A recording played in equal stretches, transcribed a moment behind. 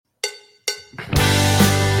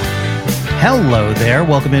Hello there.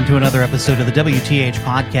 Welcome into another episode of the WTH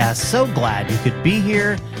podcast. So glad you could be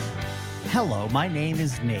here. Hello, my name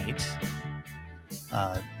is Nate.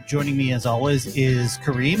 Joining me as always is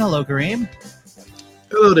Kareem. Hello, Kareem.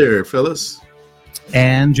 Hello there, fellas.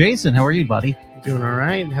 And Jason, how are you, buddy? Doing all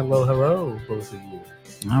right. Hello, both of you.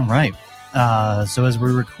 All right. So as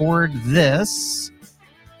we record this,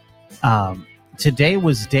 today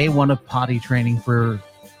was day one of potty training for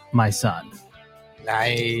my son.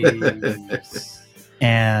 Nice.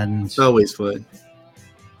 And It's always fun.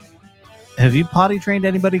 have you potty trained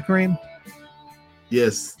anybody, Kareem?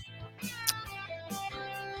 Yes.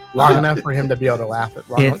 Long enough for him to be able to laugh at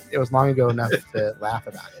it. It was long ago enough to laugh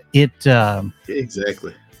about it.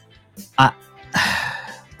 Exactly. Let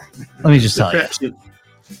me just tell you.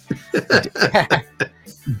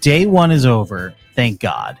 Day one is over, thank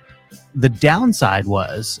God. The downside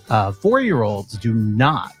was 4-year-olds do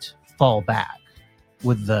not fall back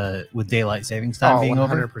with daylight savings time being 100%.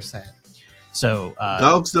 over. So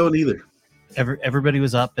Dogs don't either. everybody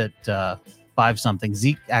was up at 5 something.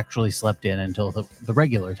 Zeke actually slept in until the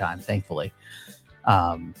regular time, thankfully.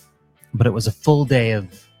 But it was a full day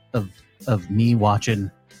of me watching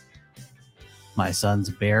my son's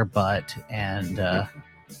bare butt and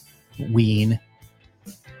wean.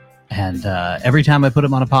 And every time I put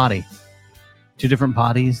him on a potty, 2 different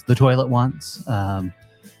potties, the toilet once,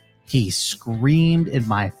 he screamed in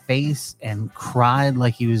my face and cried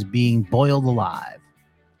like he was being boiled alive.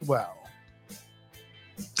 Well,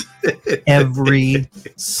 Every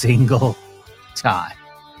single time.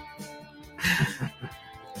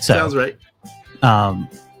 So, Sounds right. But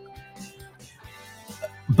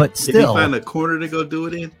Did you still, find a corner to go do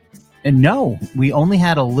it in? and no, we only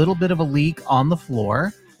had a little bit of a leak on the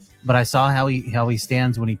floor, but I saw how he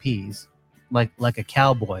stands when he pees, like a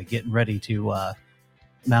cowboy getting ready to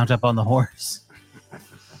mount up on the horse.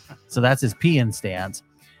 So that's his peeing stance.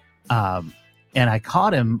 And I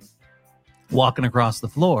caught him walking across the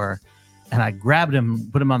floor, and I grabbed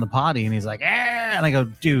him, put him on the potty, and he's like, "Ah!" And I go,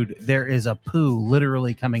 "Dude, there is a poo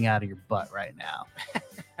literally coming out of your butt right now."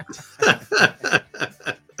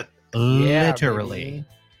 Literally.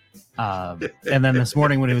 And then this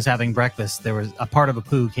morning when he was having breakfast, there was a part of a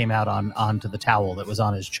poo came out onto the towel that was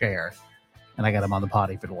on his chair, and I got him on the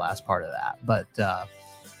potty for the last part of that. But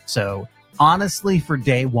so honestly, for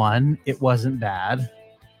day one, it wasn't bad.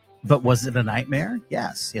 But was it a nightmare?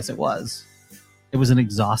 Yes, it was. It was an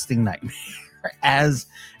exhausting nightmare, as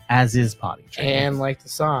is potty training. and like the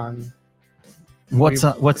song, What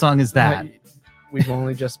song is that? We've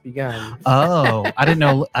only just begun. Oh, I didn't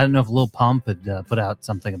know if Lil Pump had put out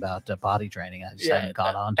something about potty training. I just hadn't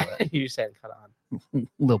caught on to it. You said cut on.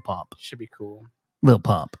 Lil Pump. Should be cool. Lil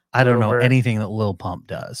Pump. I don't know Over. anything that Lil Pump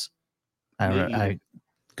does. Me I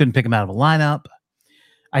couldn't pick him out of a lineup.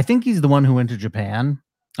 I think he's the one who went to Japan.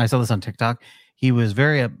 I saw this on TikTok. He was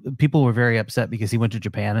people were very upset because he went to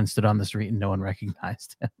Japan and stood on the street and no one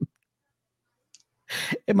recognized him.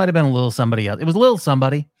 It might have been a little somebody else. It was a little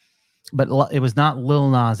somebody, but it was not Lil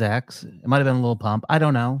Nas X. It might have been Lil Pump. I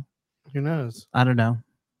don't know. Who knows? I don't know.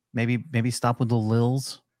 Maybe stop with the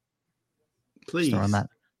Lils. Please.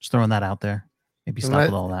 Just throwing that out there. Maybe stop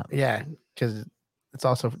with all that. Yeah, because it's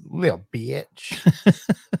also little bitch.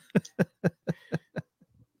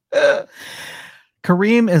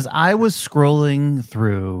 Kareem, as I was scrolling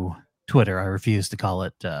through Twitter, I refuse to call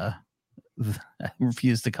it X.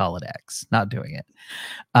 Not doing it.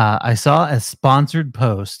 I saw a sponsored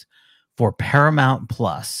post for Paramount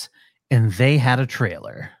Plus, and they had a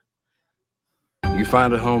trailer. You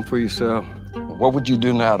find a home for yourself. What would you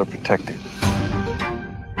do now to protect it?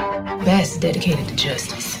 Bass is dedicated to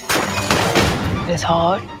justice. It's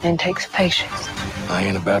hard and takes patience. I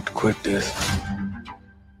ain't about to quit this.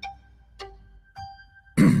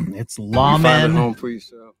 It's You find a home for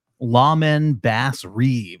yourself. Lawman Bass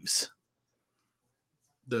Reeves.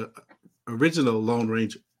 The original Lone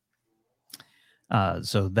Ranger.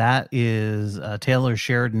 So that is Taylor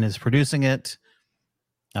Sheridan is producing it,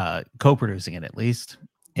 co-producing it at least,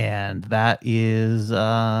 and that is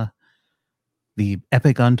the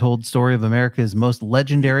epic untold story of America's most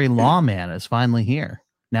legendary lawman is finally here,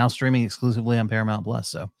 now streaming exclusively on Paramount Plus.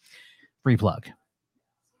 So free plug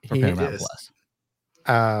for Paramount Plus.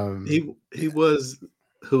 He was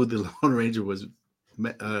who the Lone Ranger was.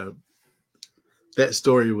 That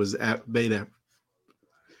story was made after.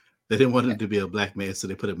 They didn't want him to be a black man, so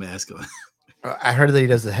they put a mask on. I heard that he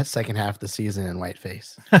does the second half of the season in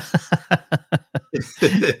whiteface.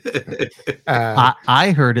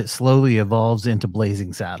 I heard it slowly evolves into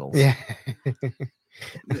Blazing Saddles. Yeah.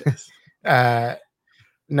 Yes.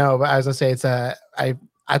 No, but I was gonna say it's I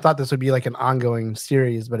I thought this would be like an ongoing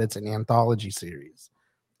series, but it's an anthology series.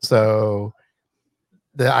 So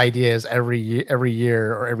the idea is every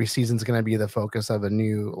year or every season is going to be the focus of a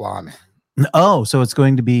new lawman. Oh, so it's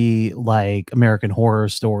going to be like American Horror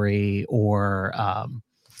Story or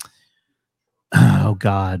oh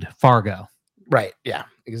God, Fargo. Right. Yeah,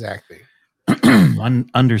 exactly.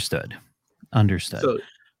 Understood. So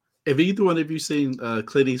have either one of you seen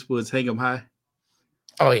Clint Eastwood's Hang 'em High?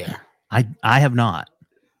 Oh yeah. I have not.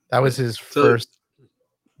 That was his first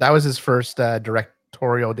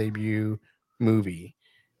directorial debut movie.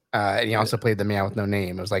 And he also played the Man with No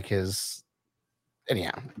Name. It was like his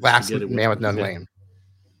last Man with No Name.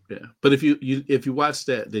 Yeah, but if you watch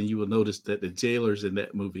that, then you will notice that the jailers in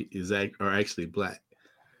that movie are actually black,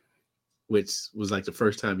 which was like the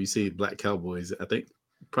first time you see black cowboys. I think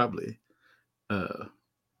probably,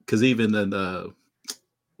 because even in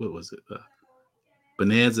what was it,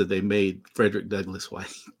 Bonanza, they made Frederick Douglass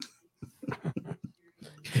white.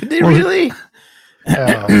 Did they really?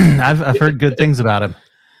 I've heard good things about him.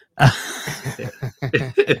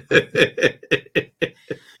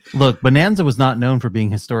 Look, Bonanza was not known for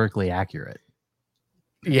being historically accurate.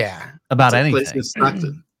 Yeah, about anything.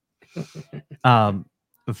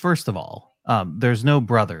 First of all, there's no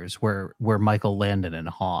brothers where Michael Landon and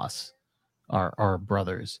Haas are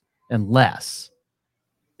brothers, unless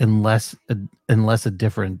a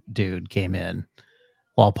different dude came in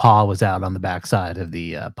while Pa was out on the backside of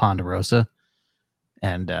the Ponderosa,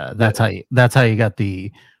 and that's how you got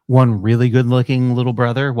the one really good looking little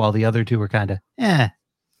brother, while the other two were kind of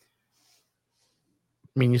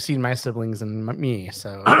I mean, you've seen my siblings and me,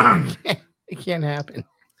 so it can't happen.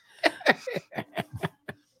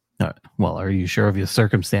 Well, are you sure of the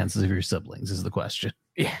circumstances of your siblings is the question.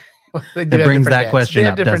 Yeah. Well, it brings that question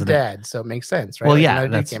up, different dads, so it makes sense, right? Well, yeah,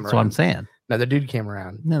 that's what I'm saying. Another dude came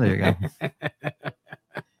around. No, there you go.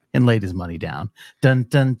 And laid his money down. Dun,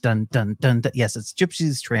 dun, dun, dun, dun, dun. Yes, it's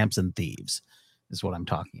Gypsies, Tramps, and Thieves is what I'm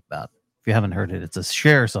talking about. If you haven't heard it, it's a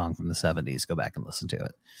Cher song from the 70s. Go back and listen to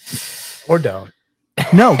it. Or don't.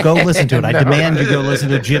 No, go listen to it. I demand you go listen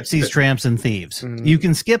to Gypsies, Tramps, and Thieves. You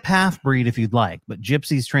can skip Half Breed if you'd like, but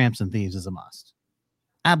Gypsies, Tramps, and Thieves is a must.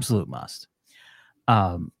 Absolute must.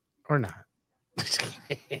 Or not.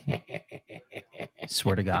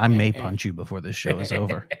 Swear to God, I may punch you before this show is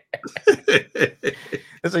over.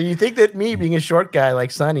 So you think that me being a short guy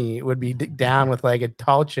like Sonny would be down with like a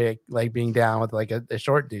tall chick, like being down with like a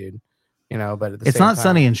short dude, but at the it's same not time,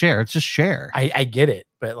 Sonny and Cher, it's just Cher. I get it,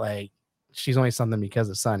 but like she's only something because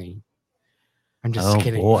of Sonny. I'm just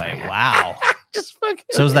kidding. Oh boy, wow. Just fucking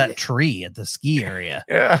so's that tree at the ski area.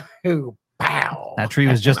 Yeah. Ooh, pow. That tree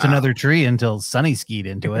was just another tree until Sonny skied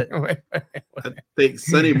into it. I think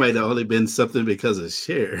Sonny might have only been something because of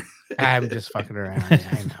Cher. I'm just fucking around. Yeah,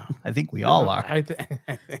 I know. I think we all are.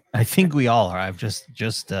 I think we all are. I've just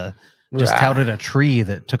touted a tree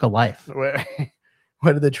that took a life.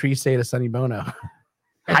 What did the tree say to Sonny Bono?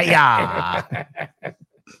 Hiya!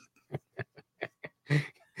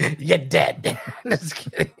 You're dead. Just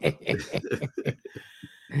kidding.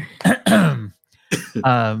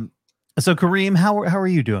 So Kareem, how are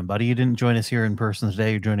you doing, buddy? You didn't join us here in person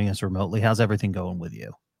today. You're joining us remotely. How's everything going with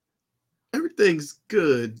you? Everything's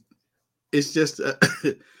good. It's just I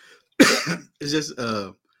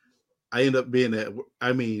end up being at.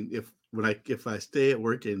 I mean, if I stay at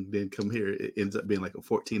work and then come here, it ends up being like a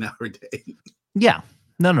 14-hour day. Yeah.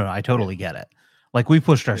 No. I totally get it. Like we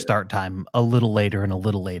pushed our start time a little later and a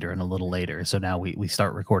little later and a little later. So now we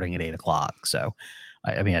start recording at 8:00. So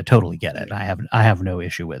I mean, I totally get it. I have no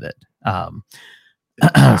issue with it.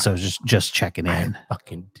 So just checking in. I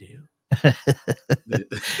fucking do.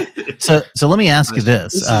 So let me ask you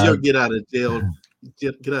this. This is your get out of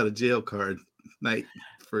jail card night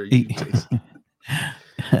for you, Jason.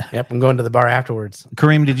 Yep, I'm going to the bar afterwards.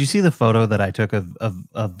 Kareem, did you see the photo that I took of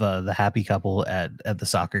the happy couple at the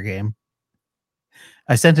soccer game?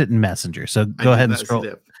 I sent it in Messenger. So go ahead and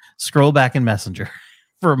scroll back in Messenger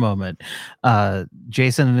for a moment.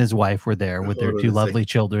 Jason and his wife were there with their two lovely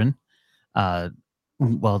children. Well,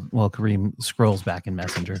 Kareem scrolls back in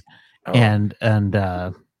Messenger, and on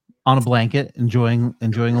a blanket, enjoying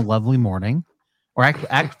a lovely morning, or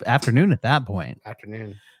afternoon at that point.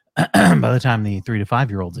 Afternoon. By the time the 3 to 5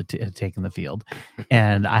 year olds had taken the field,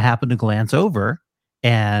 and I happened to glance over,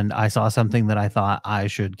 and I saw something that I thought I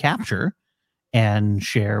should capture and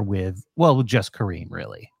share with just Kareem,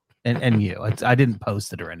 really, and you. I didn't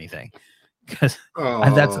post it or anything because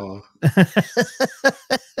that's.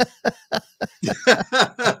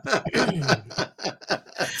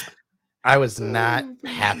 I was not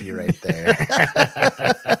happy right there.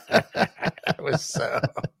 I was so.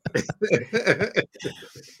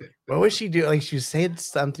 What was she doing? Like she said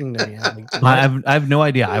something to me. I'm like, I have no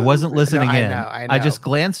idea. I wasn't listening I in. know. I just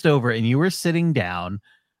glanced over, and you were sitting down,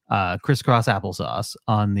 crisscross applesauce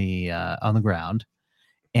on the ground,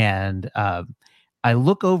 and I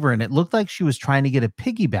look over, and it looked like she was trying to get a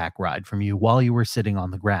piggyback ride from you while you were sitting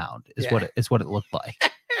on the ground. Is what it looked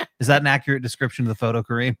like. Is that an accurate description of the photo,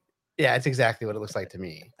 Kareem? Yeah, it's exactly what it looks like to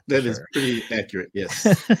me. That is pretty accurate. Yes.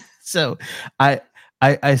 So I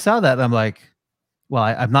saw that, and I'm like, well,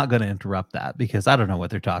 I'm not going to interrupt that because I don't know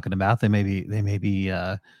what they're talking about. They may be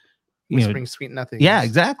whispering sweet nothing. Yeah,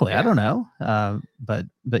 exactly. Yeah. I don't know. But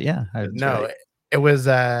yeah. It was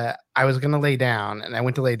I was gonna lay down, and I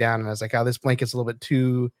went to lay down, and I was like, oh, this blanket's a little bit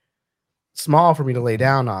too small for me to lay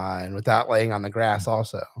down on without laying on the grass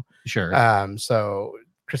also. Sure. So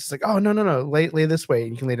Chris is like, oh no, lay this way,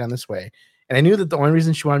 and you can lay down this way. And I knew that the only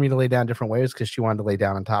reason she wanted me to lay down a different way was because she wanted to lay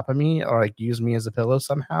down on top of me or like use me as a pillow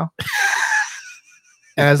somehow.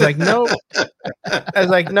 And I was like, nope.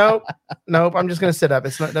 Nope. I'm just gonna sit up.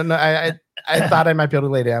 It's not. No, I thought I might be able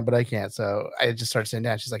to lay down, but I can't. So I just started sitting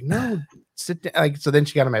down. She's like, no, sit down. Like, so then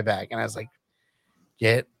she got on my back, and I was like,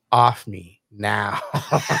 get off me now.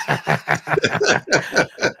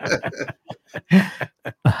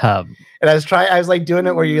 And I was like doing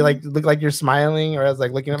it where you like look like you're smiling, or I was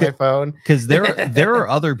like looking at my phone because there are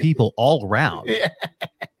other people all around.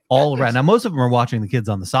 All around. Now, most of them are watching the kids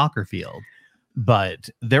on the soccer field. But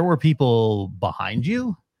there were people behind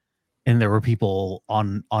you, and there were people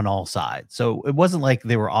on all sides. So it wasn't like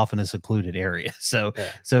they were off in a secluded area. So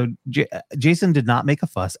Jason did not make a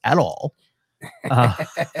fuss at all.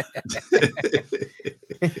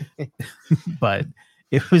 But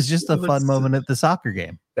it was just a fun moment at the soccer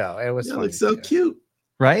game. No, it was so cute,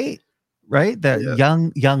 right?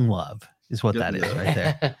 That young love is what that is right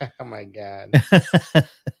there. Oh my God.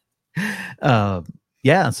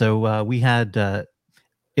 Yeah, so we had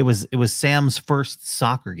it was Sam's first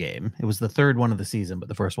soccer game. It was the third one of the season, but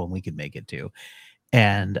the first one we could make it to.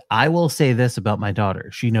 And I will say this about my daughter: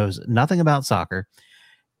 she knows nothing about soccer,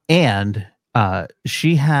 and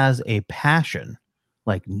she has a passion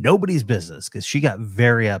like nobody's business because she got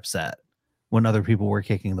very upset when other people were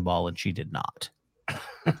kicking the ball and she did not.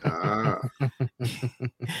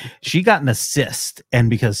 She got an assist, and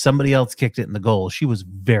because somebody else kicked it in the goal, she was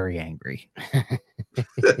very angry.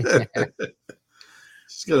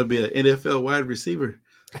 She's gonna be an NFL wide receiver.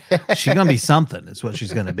 She's gonna be something. Is what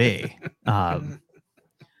she's gonna be.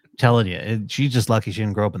 Telling you, she's just lucky she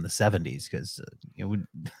didn't grow up in the 70s because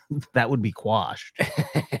that would be quashed.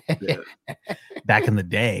 Back in the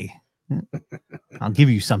day, I'll give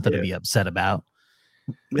you something to be upset about.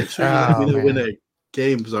 Make sure you let me know when the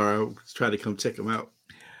games are. I'll try to come check them out.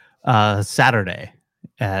 Saturday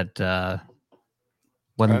at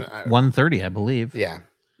 1:30, I believe. Yeah,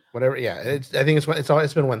 whatever. Yeah, I think it's been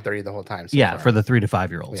 1:30 the whole time. So yeah, far. for the 3 to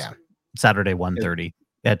 5 year olds. Yeah, Saturday 1:30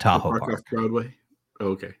 at Tahoe Park. Off Broadway. Oh,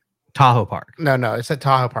 okay. Tahoe Park. No, it's at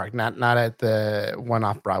Tahoe Park, not at the one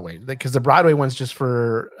off Broadway, because the Broadway one's just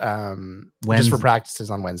for practices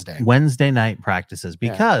on Wednesday. Wednesday night practices,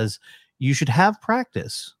 because you should have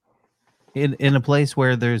practice in a place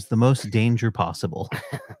where there's the most danger possible.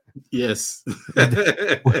 Yes.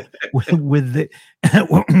 with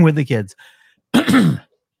the kids.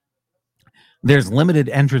 There's limited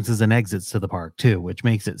entrances and exits to the park too, which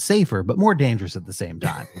makes it safer but more dangerous at the same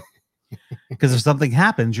time. Because if something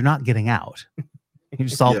happens, you're not getting out. You're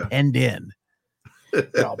just all penned in.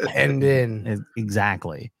 You're all penned in.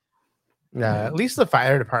 Exactly. At least the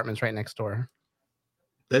fire department's right next door.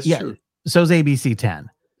 That's true. So's ABC 10.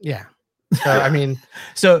 Yeah. So I mean,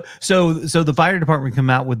 so the fire department come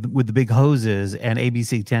out with the big hoses, and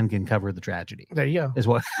ABC 10 can cover the tragedy. There you go. Is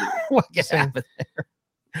what can happen there.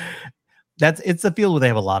 It's a field where they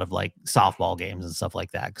have a lot of like softball games and stuff like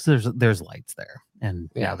that, because there's lights there, and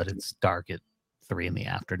now that it's dark at 3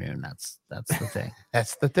 p.m, that's the thing.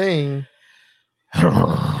 That's the thing.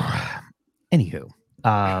 Anywho,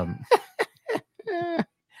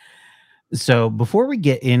 so before we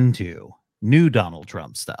get into new Donald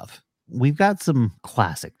Trump stuff, we've got some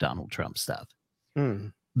classic Donald Trump stuff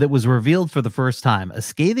that was revealed for the first time. A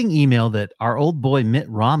scathing email that our old boy Mitt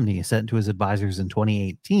Romney sent to his advisors in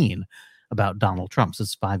 2018 about Donald Trump. So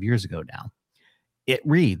it's 5 years ago now. It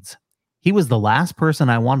reads, "He was the last person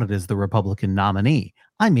I wanted as the Republican nominee.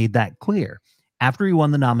 I made that clear. After he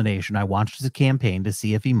won the nomination, I watched his campaign to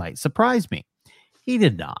see if he might surprise me. He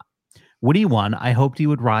did not. When he won, I hoped he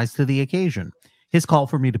would rise to the occasion. His call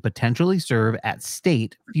for me to potentially serve at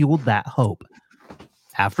state fueled that hope.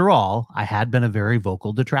 After all, I had been a very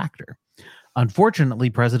vocal detractor. Unfortunately,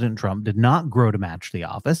 President Trump did not grow to match the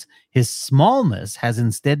office. His smallness has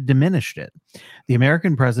instead diminished it. The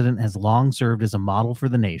American president has long served as a model for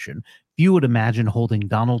the nation. Few would imagine holding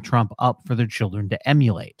Donald Trump up for their children to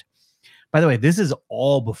emulate. By the way, this is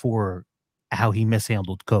all before how he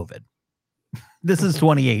mishandled COVID. This is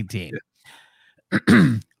 2018.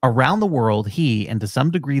 Around the world, he, and to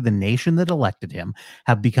some degree the nation that elected him,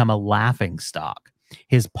 have become a laughing stock.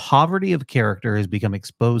 His poverty of character has become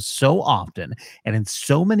exposed so often and in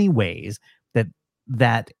so many ways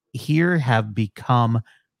that here have become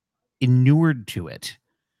inured to it.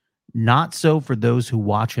 Not so for those who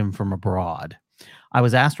watch him from abroad. I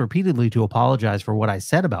was asked repeatedly to apologize for what I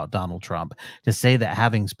said about Donald Trump, to say that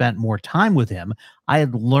having spent more time with him, I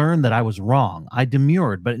had learned that I was wrong. I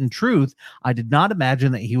demurred, but in truth, I did not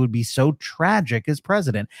imagine that he would be so tragic as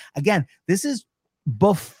president. Again, this is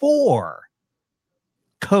before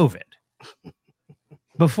COVID,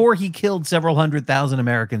 before he killed several 100,000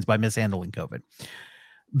 Americans by mishandling COVID.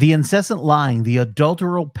 The incessant lying, the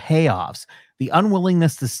adulteral payoffs, the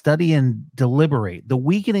unwillingness to study and deliberate, the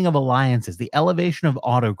weakening of alliances, the elevation of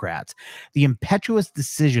autocrats, the impetuous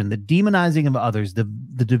decision, the demonizing of others, the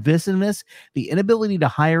divisiveness, the inability to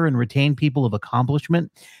hire and retain people of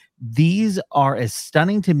accomplishment. These are as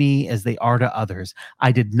stunning to me as they are to others.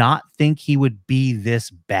 I did not think he would be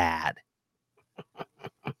this bad.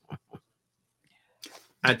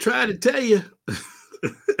 I tried to tell you.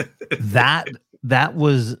 That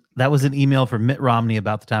was an email from Mitt Romney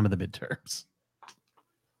about the time of the midterms.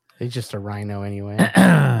 He's just a rhino anyway.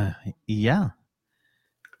 Yeah.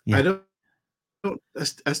 I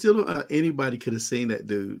still don't know anybody could have seen that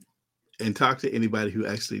dude and talked to anybody who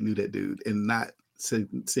actually knew that dude and not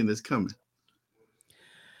seen this coming.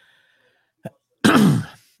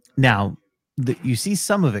 Now, you see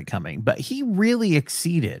some of it coming, but he really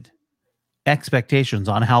exceeded expectations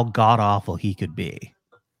on how god awful he could be.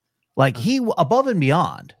 Like, he above and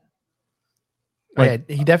beyond. Like,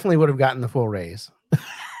 yeah, he definitely would have gotten the full raise.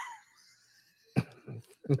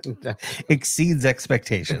 Exceeds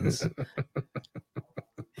expectations.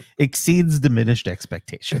 Exceeds diminished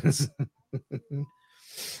expectations.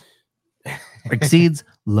 Exceeds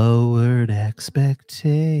lowered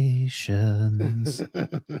expectations.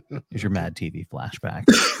 Here's your Mad TV flashback.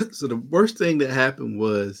 So the worst thing that happened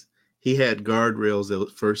was he had guardrails the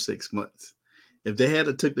first 6 months. If they had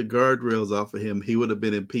took the guardrails off of him, he would have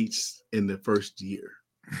been impeached in the first year.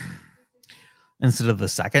 Instead of the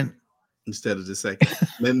second? Instead of the second.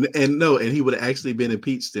 and he would have actually been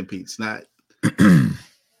impeached, not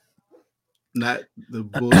not the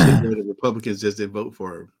bullshit where the Republicans just didn't vote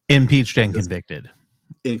for him. Impeached and convicted.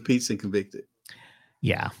 Impeached and convicted.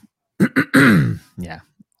 Yeah. Yeah.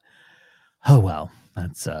 Oh, well,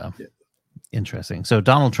 that's interesting. So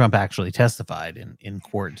Donald Trump actually testified in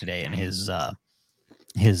court today in his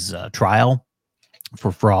trial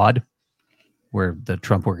for fraud, where the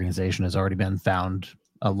Trump organization has already been found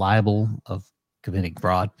liable of committing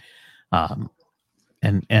fraud.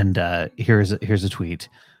 Here's a tweet.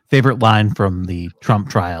 Favorite line from the Trump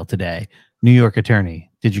trial today. New York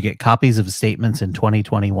attorney, did you get copies of statements in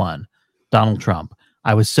 2021? Donald Trump,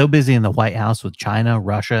 I was so busy in the White House with China,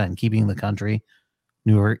 Russia, and keeping the country.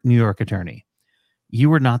 New York attorney, you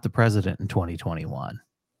were not the president in 2021.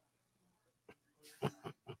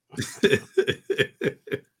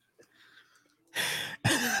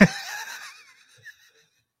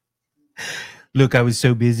 Look, I was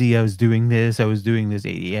so busy. I was doing this.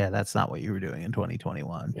 Yeah, that's not what you were doing in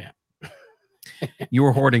 2021. Yeah. You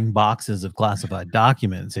were hoarding boxes of classified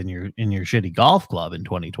documents in your shitty golf club in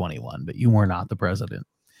 2021, but you were not the president.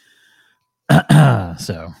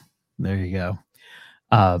 So there you go.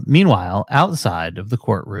 Meanwhile, outside of the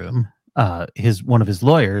courtroom, one of his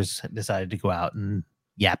lawyers decided to go out and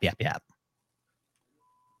yap.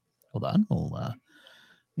 Hold on, we'll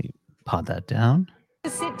pod that down.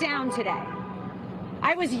 Sit down today.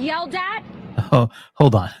 I was yelled at. Oh,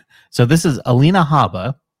 hold on. So this is Alina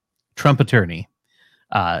Habba, Trump attorney.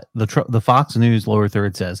 The Fox News lower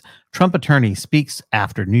third says Trump attorney speaks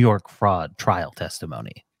after New York fraud trial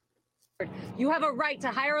testimony. You have a right to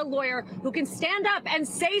hire a lawyer who can stand up and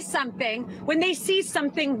say something when they see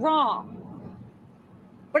something wrong.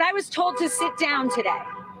 But I was told to sit down today.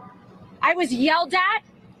 I was yelled at,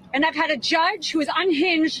 and I've had a judge who is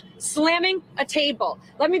unhinged slamming a table.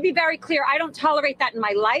 Let me be very clear. I don't tolerate that in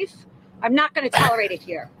my life. I'm not going to tolerate it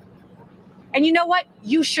here. And you know what?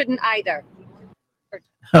 You shouldn't either.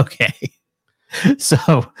 Okay.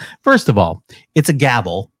 So, first of all, it's a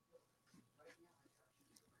gavel.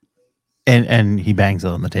 And he bangs it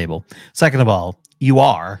on the table. Second of all, you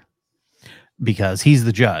are, because he's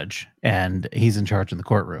the judge and he's in charge in the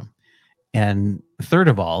courtroom. And third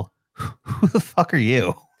of all, who the fuck are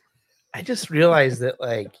you? I just realized that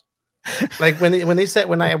like when they said,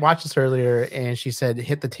 when I watched this earlier and she said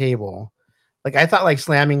hit the table, like I thought like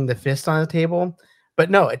slamming the fist on the table, but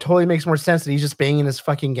no, it totally makes more sense that he's just banging his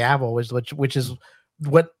fucking gavel, which is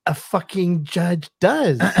what a fucking judge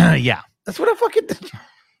does. Yeah, that's what a fucking,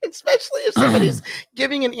 especially if somebody's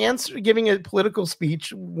giving an answer, giving a political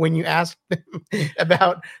speech when you ask them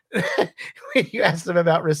about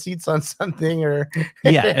receipts on something or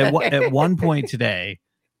yeah. At one point today,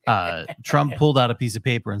 Trump pulled out a piece of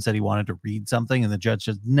paper and said he wanted to read something, and the judge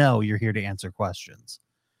said, "No, you're here to answer questions."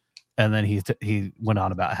 And then he went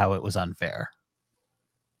on about how it was unfair.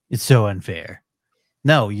 It's so unfair.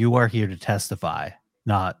 No, you are here to testify,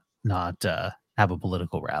 not have a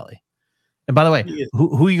political rally. And by the way,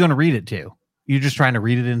 who are you going to read it to? You're just trying to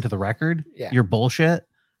read it into the record? Yeah. You're bullshit.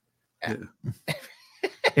 Yeah.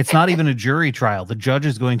 It's not even a jury trial. The judge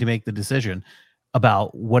is going to make the decision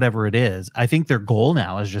about whatever it is. I think their goal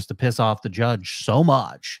now is just to piss off the judge so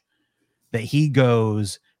much that he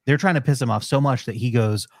goes, they're trying to piss him off so much that he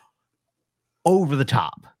goes over the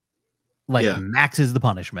top. Like maxes the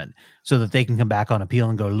punishment so that they can come back on appeal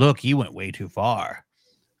and go, look, he went way too far.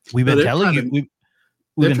 We've been telling you,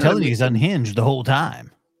 we've been telling you he's unhinged the whole time.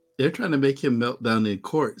 They're trying to make him melt down in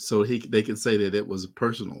court so they can say that it was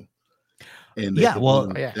personal. And he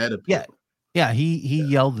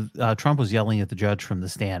yelled. Trump was yelling at the judge from the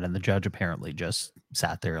stand, and the judge apparently just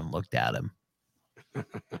sat there and looked at him,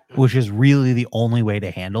 which is really the only way to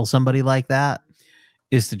handle somebody like that,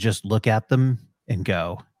 is to just look at them and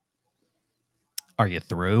go, "Are you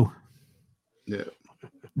through?" Yeah.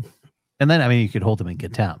 And then, I mean, you could hold him in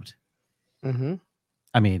contempt. Mm-hmm.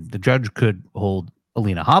 I mean, the judge could hold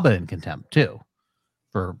Alina Habba in contempt too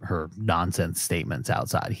for her nonsense statements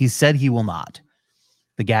outside. He said he will not.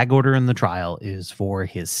 The gag order in the trial is for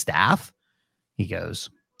his staff. He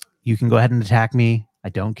goes, "You can go ahead and attack me. I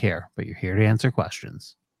don't care, but you're here to answer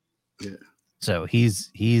questions." Yeah. So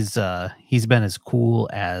he's been as cool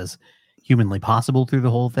as humanly possible through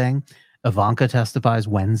the whole thing. Ivanka testifies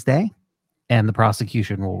Wednesday, and the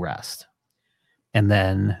prosecution will rest. And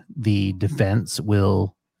then the defense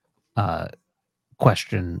will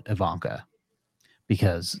question Ivanka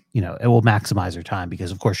because, you know, it will maximize her time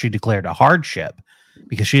because, of course, she declared a hardship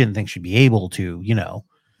because she didn't think she'd be able to, you know,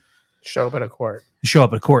 show up at court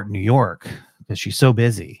in New York because she's so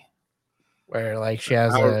busy. Where, like, she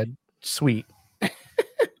has a suite.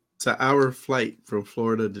 It's an hour flight from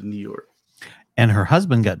Florida to New York. And her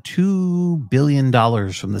husband got $2 billion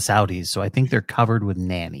from the Saudis, so I think they're covered with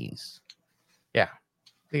nannies. Yeah,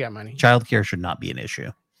 they got money. Childcare should not be an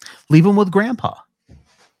issue. Leave them with grandpa.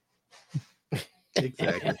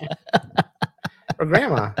 Exactly. Or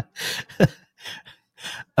grandma.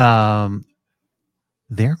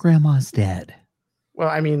 Their grandma's dead. Well,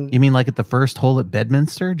 I mean, you mean like at the first hole at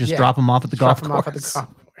Bedminster? Just drop them off at the golf course. Off at the golf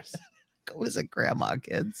course. Go visit grandma,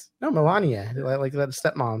 kids. No, Melania, like that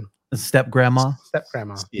stepmom. Step grandma.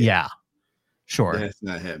 Yeah. Sure. That's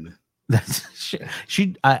not happening. That's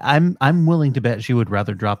she. I'm willing to bet she would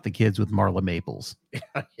rather drop the kids with Marla Maples.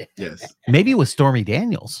 Yes. Maybe with Stormy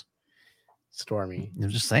Daniels. Stormy. I'm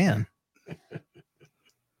just saying.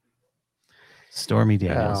 Stormy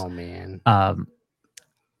Daniels. Oh man.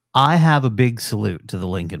 I have a big salute to the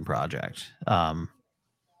Lincoln Project.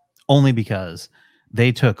 Only because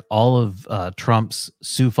they took all of Trump's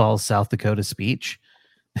Sioux Falls, South Dakota speech,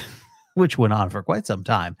 which went on for quite some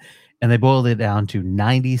time, and they boiled it down to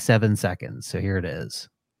 97 seconds. So here it is.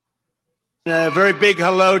 A very big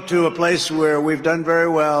hello to a place where we've done very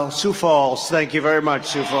well. Sioux Falls. Thank you very much,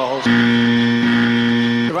 Sioux Falls.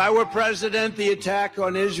 If I were president, the attack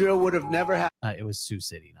on Israel would have never happened. It was Sioux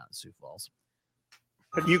City, not Sioux Falls.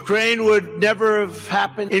 Ukraine would never have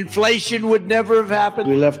happened. Inflation would never have happened.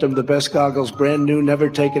 We left them the best goggles, brand new, never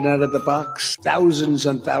taken out of the box. Thousands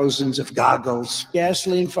and thousands of goggles.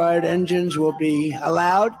 Gasoline-fired engines will be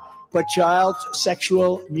allowed, but child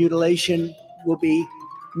sexual mutilation will be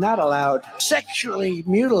not allowed. Sexually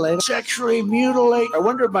mutilate. I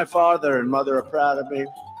wonder if my father and mother are proud of me.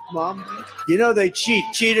 Mom, you know they cheat.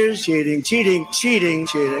 Cheaters, cheating.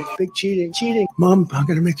 Big cheating. Mom, I'm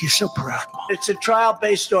going to make you so proud. It's a trial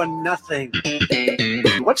based on nothing.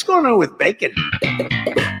 What's going on with bacon?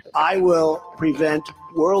 I will prevent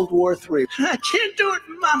World War III. I can't do it,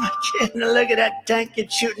 Mom. I can't. Look at that tank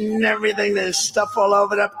it's shooting and everything. There's stuff all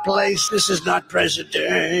over the place. This is not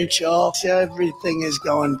presidential. Everything is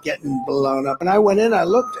getting blown up. And I went in, I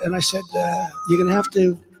looked, and I said, you're going to have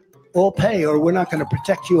to all pay or we're not going to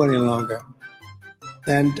protect you any longer.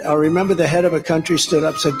 And I remember the head of a country stood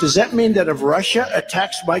up and said, does that mean that if Russia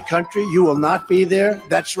attacks my country, you will not be there?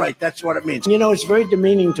 That's right. That's what it means. You know, it's very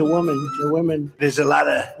demeaning to women. To women, there's a lot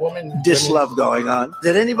of dislove going on.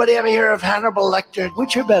 Did anybody ever hear of Hannibal Lecter?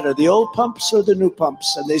 Which are better, the old pumps or the new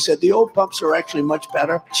pumps? And they said the old pumps are actually much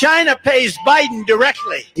better. China pays Biden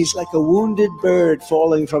directly. He's like a wounded bird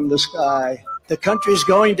falling from the sky. The country's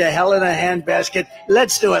going to hell in a handbasket.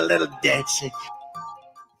 Let's do a little dancing.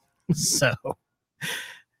 So...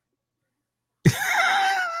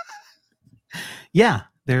 yeah,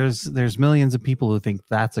 there's millions of people who think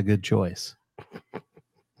that's a good choice.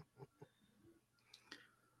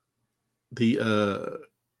 I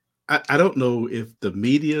don't know if the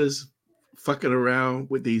media's fucking around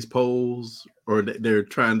with these polls or they're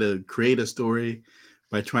trying to create a story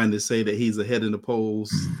by trying to say that he's ahead in the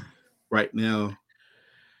polls right now.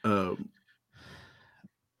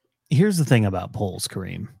 Here's the thing about polls,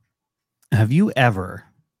 Kareem. Have you ever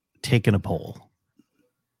taken a poll,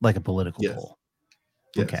 like a political poll?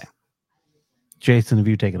 Yes. Okay. Jason, have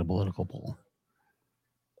you taken a political poll?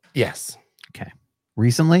 Yes. Okay.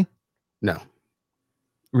 Recently? No.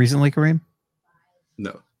 Recently, Kareem?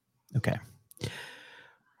 No. Okay.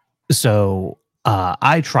 So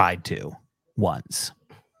I tried to once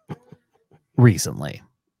recently.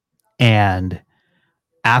 And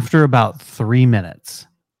after about 3 minutes,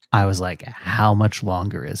 I was like, how much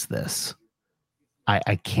longer is this?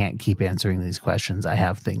 I can't keep answering these questions. I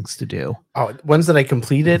have things to do. Oh, ones that I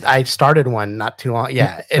completed. I started one not too long.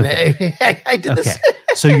 Yeah. And I did this.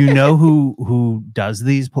 So you know who does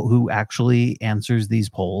these, who actually answers these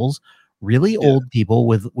polls? Really old people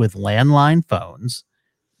with landline phones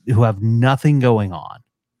who have nothing going on.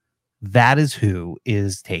 That is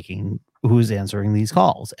who's answering these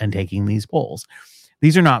calls and taking these polls.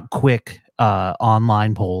 These are not quick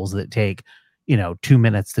online polls that take 2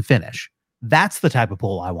 minutes to finish. That's the type of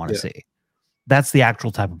poll I want to see. That's the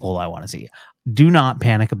actual type of poll I want to see. Do not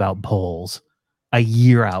panic about polls a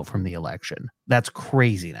year out from the election. That's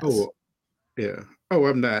craziness. Oh, yeah. Oh,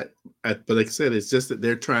 I'm not. But like I said, it's just that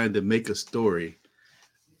they're trying to make a story.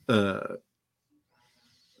 Try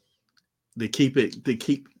to keep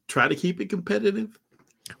it competitive.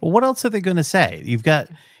 Well, what else are they going to say?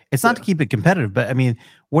 It's not to keep it competitive, but I mean,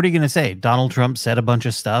 what are you going to say? Donald Trump said a bunch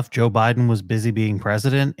of stuff. Joe Biden was busy being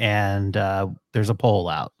president, and there's a poll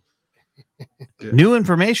out. New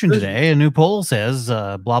information today. A new poll says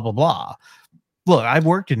blah, blah, blah. Look, I've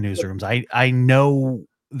worked in newsrooms. I know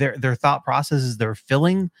their thought processes. They're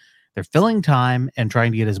filling time and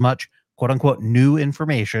trying to get as much quote unquote new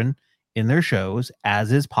information in their shows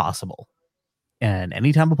as is possible. And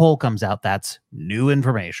anytime a poll comes out, that's new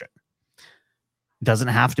information. Doesn't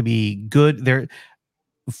have to be good. There,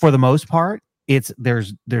 for the most part,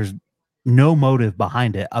 there's no motive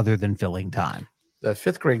behind it other than filling time. The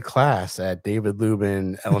 5th grade class at David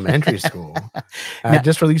Lubin Elementary School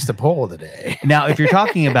just released a poll today. Now, if you're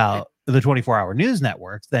talking about the 24-hour news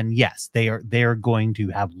networks, then yes, they are going to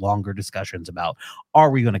have longer discussions about,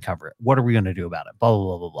 are we going to cover it? What are we going to do about it? Blah, blah,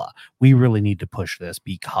 blah, blah, blah. We really need to push this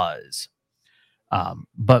because...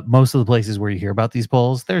 but most of the places where you hear about these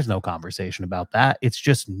polls, there's no conversation about that. It's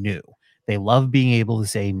just new. They love being able to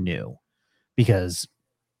say new because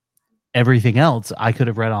everything else I could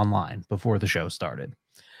have read online before the show started.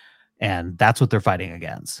 And that's what they're fighting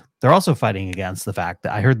against. They're also fighting against the fact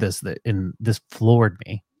that I heard this floored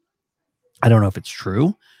me. I don't know if it's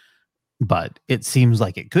true, but it seems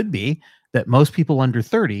like it could be that most people under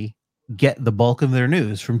 30 get the bulk of their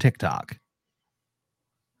news from TikTok.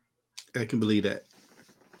 I can believe that.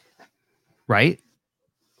 Right?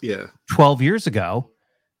 Yeah. 12 years ago,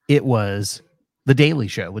 it was The Daily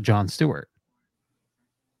Show with Jon Stewart.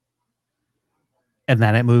 And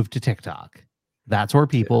then it moved to TikTok. That's where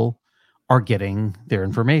people are getting their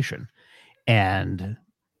information. And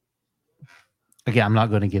again, I'm not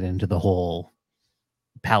going to get into the whole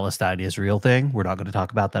Palestine-Israel thing. We're not going to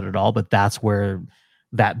talk about that at all, but that's where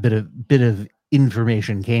that bit of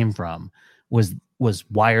information came from was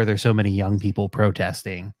why are there so many young people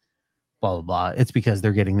protesting, blah, blah, blah. It's because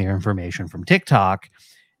they're getting their information from TikTok.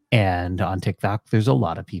 And on TikTok, there's a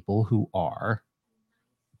lot of people who are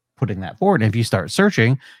putting that forward. And if you start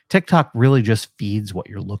searching, TikTok really just feeds what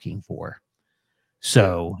you're looking for.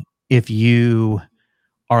 So if you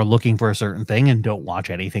are looking for a certain thing and don't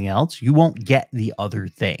watch anything else, you won't get the other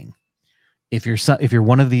thing. If you're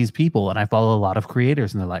one of these people, and I follow a lot of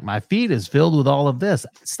creators and they're like, my feed is filled with all of this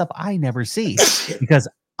stuff I never see because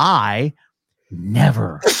I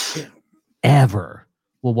never, ever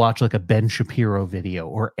will watch like a Ben Shapiro video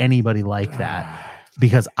or anybody like that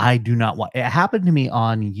because I do not want. It happened to me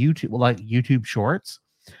on YouTube, like YouTube Shorts.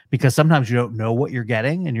 because sometimes you don't know what you're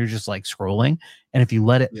getting and you're just like scrolling. And if you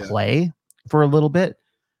let it play for a little bit,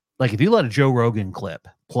 like if you let a Joe Rogan clip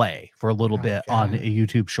play for a little bit on a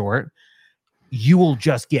YouTube short, you will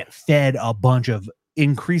just get fed a bunch of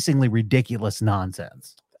increasingly ridiculous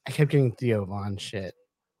nonsense. I kept getting Theo Von shit,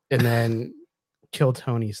 and then Kill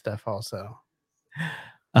Tony stuff also.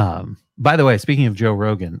 By the way, speaking of Joe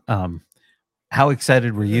Rogan, how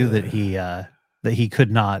excited were you that he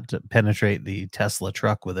could not penetrate the Tesla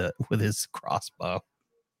truck with his crossbow?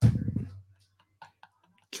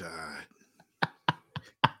 God.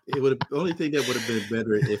 It would have, the only thing that would have been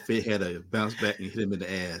better if it had a bounce back and hit him in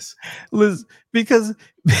the ass. Liz, because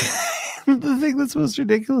the thing that's most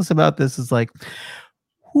ridiculous about this is like,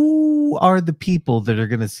 who are the people that are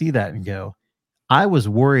going to see that and go, I was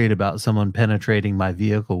worried about someone penetrating my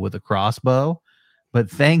vehicle with a crossbow, but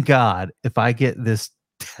thank God if I get this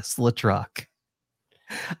Tesla truck,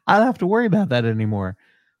 I don't have to worry about that anymore.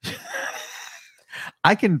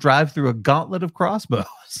 I can drive through a gauntlet of crossbows.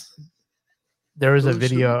 There was a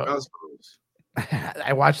video.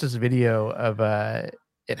 I watched this video of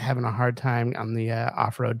it having a hard time on the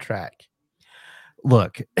off-road track.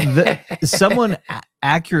 Look, someone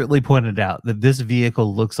accurately pointed out that this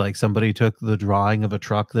vehicle looks like somebody took the drawing of a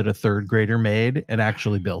truck that a third grader made and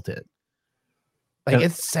actually built it. Like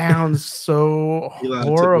it sounds so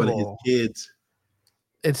horrible. Took one of his kids.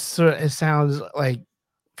 It sounds like,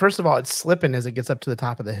 first of all, it's slipping as it gets up to the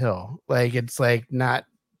top of the hill. Like it's like not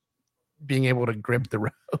being able to grip the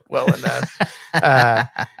road well enough.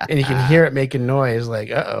 And you can hear it making noise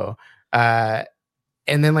like, uh-oh.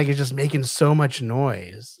 And then like it's just making so much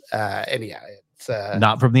noise. And yeah, it's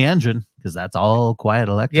not from the engine, because that's all quiet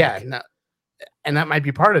electric. Yeah, no, and that might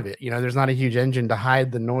be part of it. You know, there's not a huge engine to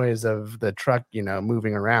hide the noise of the truck, you know,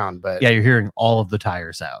 moving around. But yeah, you're hearing all of the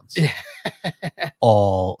tire sounds.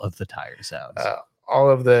 All of the tire sounds. All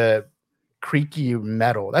of the creaky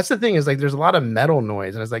metal. That's the thing, is like there's a lot of metal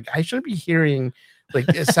noise, and it's like I shouldn't be hearing like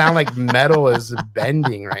it sound like metal is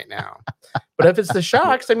bending right now. But if it's the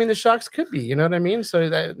shocks, I mean the shocks could be, you know what I mean? So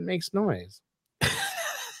that makes noise.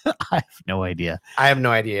 I have no idea. I have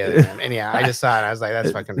no idea. And yeah, I just saw it. I was like,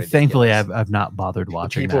 that's fucking ridiculous. Thankfully, I've not bothered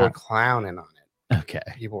watching. People were clowning on it. Okay.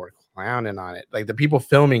 People were clowning on it. Like the people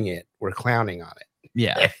filming it were clowning on it.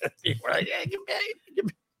 Yeah. People were like, yeah, give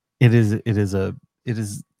me. It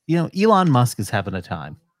is, you know, Elon Musk is having a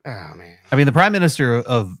time. Oh man. I mean, the prime minister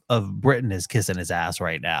of Britain is kissing his ass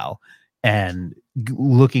right now and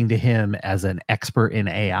looking to him as an expert in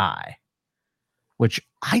AI, which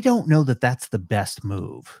I don't know that that's the best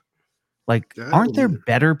move. Like, aren't there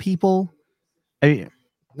better people? I mean,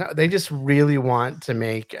 no, they just really want to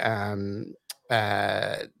make oh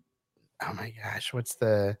my gosh, what's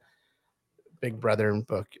the Big Brother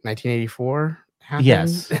book, 1984 happen?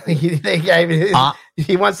 Yes.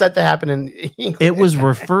 He wants that to happen in England. It was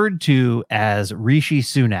referred to as Rishi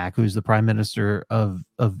Sunak, who's the prime minister of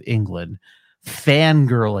England,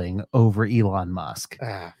 fangirling over Elon Musk.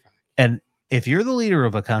 And if you're the leader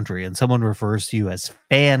of a country and someone refers to you as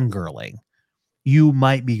fangirling, you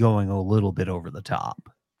might be going a little bit over the top.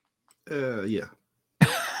 Yeah.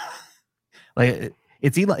 Like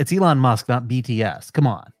it's Elon Musk, not BTS. Come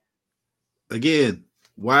on. Again,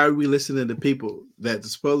 why are we listening to people that are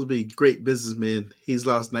supposed to be great businessmen? He's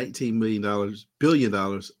lost $19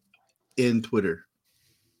 billion in Twitter.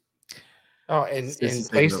 Oh, and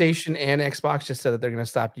PlayStation and Xbox just said that they're going to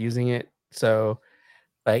stop using it. So,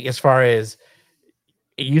 like, as far as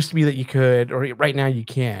it used to be that you could, or right now you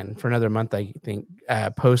can, for another month, I think,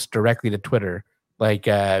 post directly to Twitter, like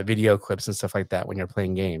video clips and stuff like that when you're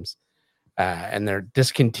playing games. And they're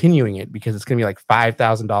discontinuing it because it's going to be like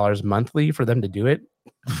 $5,000 monthly for them to do it.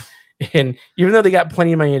 And even though they got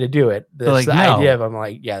plenty of money to do it, the idea of them,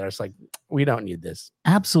 like, yeah, there's like, we don't need this.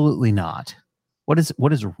 Absolutely not. What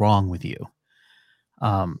is wrong with you?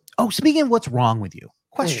 Speaking of what's wrong with you,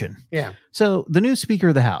 question. Yeah. So the new Speaker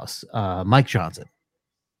of the House, Mike Johnson.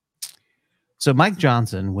 So Mike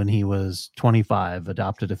Johnson, when he was 25,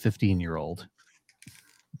 adopted a 15-year-old.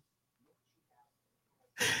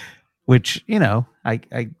 Which, you know,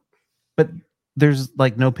 but there's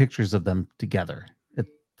like no pictures of them together at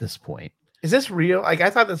this point. Is this real? Like, I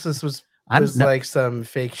thought this was like some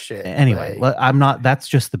fake shit. Anyway, I'm not. That's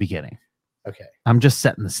just the beginning. Okay. I'm just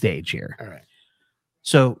setting the stage here. All right.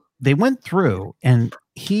 So they went through, and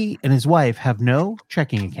he and his wife have no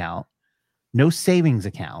checking account, no savings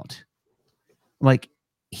account. Like,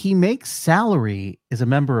 he makes salary as a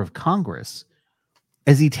member of Congress.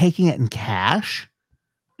 Is he taking it in cash?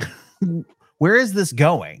 Where is this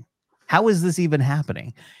going? How is this even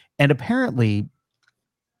happening? And apparently,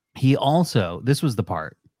 he also, this was the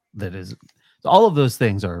part that is So all of those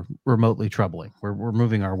things are remotely troubling. We're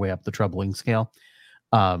moving our way up the troubling scale.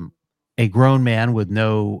 A grown man with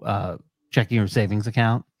no checking or savings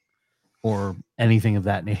account or anything of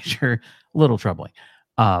that nature, a little troubling.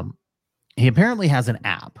 He apparently has an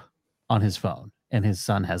app on his phone, and his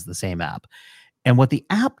son has the same app. And what the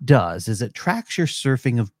app does is it tracks your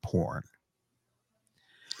surfing of porn.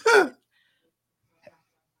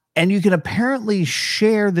 And you can apparently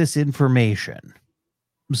share this information.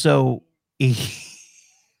 So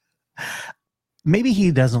maybe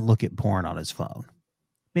he doesn't look at porn on his phone.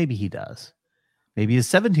 Maybe he does. Maybe a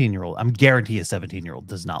 17-year-old. I'm guarantee a 17-year-old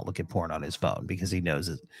does not look at porn on his phone because he knows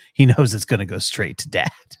it's going to go straight to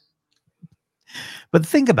dad. But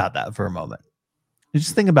think about that for a moment.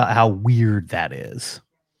 Just think about how weird that is.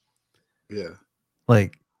 Yeah.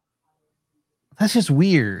 Like, that's just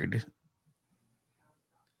weird.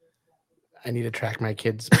 I need to track my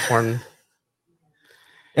kids' porn.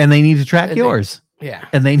 And they need to track yours. Yeah.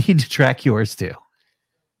 And they need to track yours too.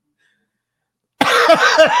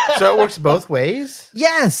 So it works both ways?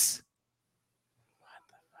 Yes.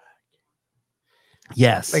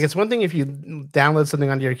 Yes. Like, it's one thing if you download something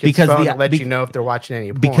onto your kid's phone to let you know if they're watching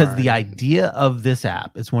any porn. Because the idea of this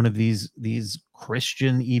app, it's one of these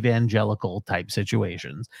Christian evangelical type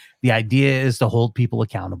situations. The idea is to hold people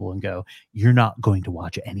accountable and go, you're not going to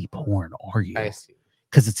watch any porn, are you? I see.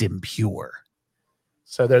 Because it's impure.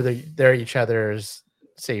 So they're each other's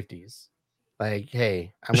safeties. Like,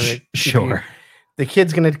 hey, I'm gonna sure. The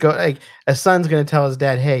kid's gonna go, like, a son's gonna tell his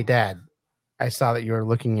dad, hey, Dad, I saw that you were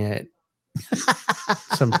looking at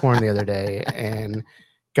some porn the other day, and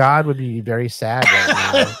God would be very sad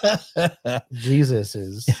right now. Jesus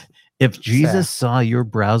is. If Jesus saw your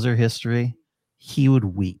browser history, he would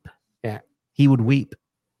weep. Yeah. He would weep.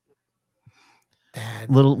 Dad.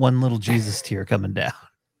 One little Jesus tear coming down.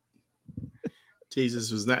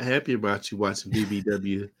 Jesus was not happy about you watching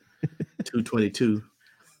BBW 222.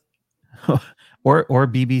 or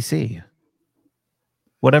BBC.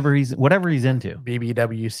 Whatever he's into.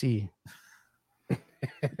 BBWC.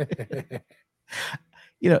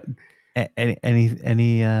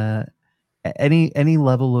 Any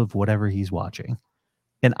level of whatever he's watching.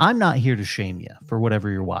 And I'm not here to shame you for whatever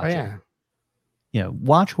you're watching. Oh, yeah.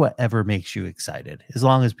 Watch whatever makes you excited, as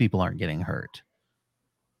long as people aren't getting hurt.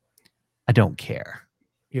 I don't care.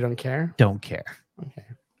 You don't care? Don't care. Okay.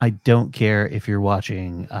 I don't care if you're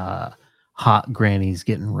watching hot grannies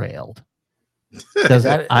getting railed.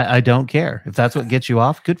 I don't care. If that's what gets you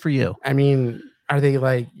off, good for you. I mean, are they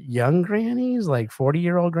like young grannies, like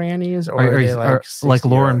 40-year-old grannies, or are they like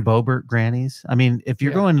Lauren Boebert grannies? I mean, if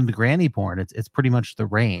you're going into granny porn, it's pretty much the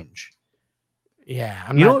range. Yeah.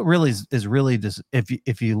 Know what really is really just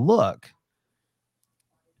if you look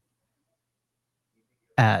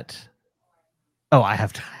at I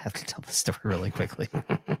have to tell this story really quickly.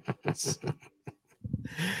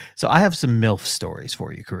 So I have some MILF stories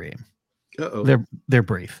for you, Kareem. Uh-oh. They're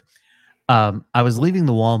brief. I was leaving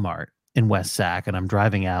the Walmart in West Sac, and I'm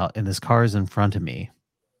driving out, and this car is in front of me.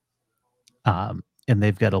 And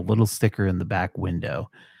they've got a little sticker in the back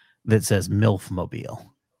window that says MILF Mobile.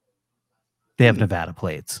 They have Nevada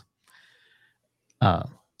plates.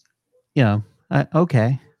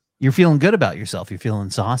 Okay. You're feeling good about yourself. You're feeling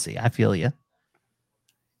saucy. I feel you.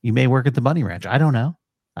 You may work at the Bunny Ranch. I don't know.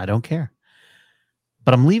 I don't care.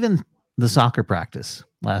 But I'm leaving the soccer practice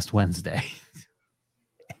last Wednesday.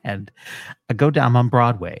 And I go down on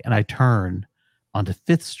Broadway and I turn onto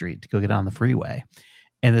 5th Street to go get on the freeway.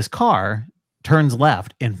 And this car turns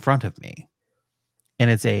left in front of me. And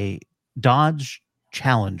it's a Dodge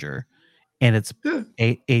Challenger. And it's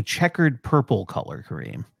a checkered purple color,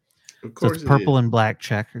 Kareem. Of course, so it's purple and black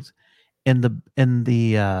checkers. And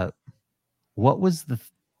the what was the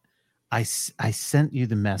I sent you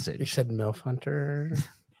the message. You said MILF Hunter.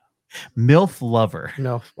 MILF Lover.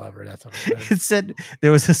 MILF Lover, that's what it It said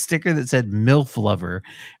there was a sticker that said MILF Lover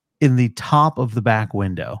in the top of the back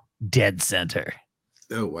window, dead center.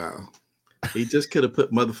 Oh wow. He just could have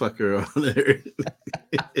put motherfucker on there.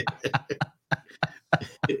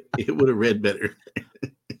 It would have read better.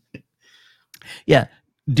 Yeah.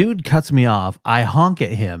 Dude cuts me off. I honk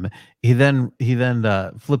at him. He then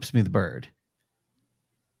flips me the bird.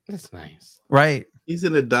 That's nice. Right. He's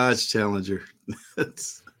in a Dodge Challenger.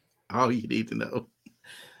 That's all you need to know.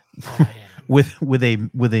 Oh, yeah. With a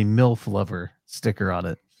MILF Lover sticker on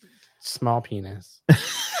it. Small penis.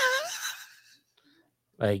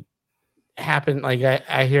 Like happen like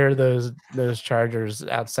I hear those chargers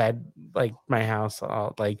outside like my house.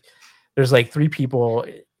 Like there's like 3 people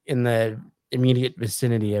in the immediate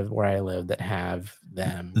vicinity of where I live that have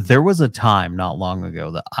them. There was a time not long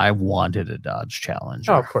ago that I wanted a Dodge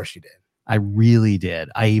Challenger. Oh, of course you did. I really did.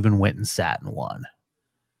 I even went and sat in one.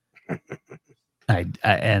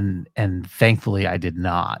 And thankfully I did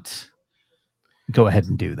not go ahead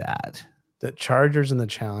and do that. The Chargers and the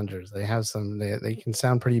Challengers, they have some. They can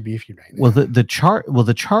sound pretty beefy right now. Well,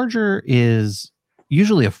 the Charger is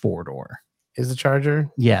usually a 4-door. Is the Charger?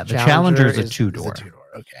 Yeah, the Challenger is a 2-door. Is a 2-door.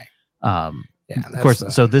 Okay. Yeah, of course.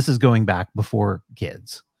 So this is going back before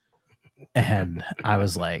kids, and I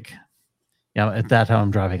was like, at that time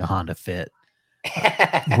I'm driving a Honda Fit,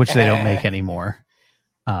 which they don't make anymore.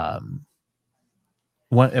 At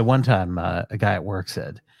one time, a guy at work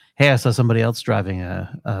said, "Hey, I saw somebody else driving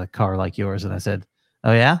a car like yours," and I said,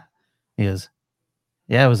 "Oh yeah?" He goes,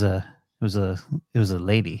 "Yeah, it was a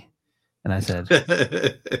lady," and I said,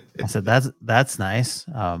 "That's nice.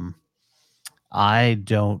 I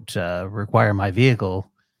don't require my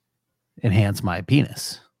vehicle enhance my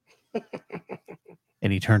penis."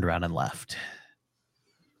 And he turned around and left.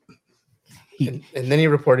 And then he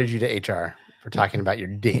reported you to HR for talking about your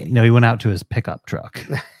dick. No, he went out to his pickup truck.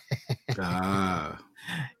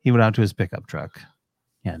 He went out to his pickup truck,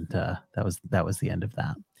 and that was the end of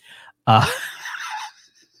that.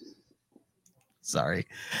 Sorry,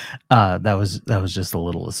 that was just a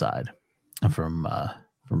little aside from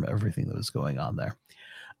everything that was going on there.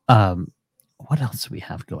 What else do we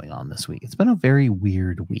have going on this week? It's been a very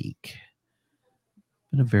weird week.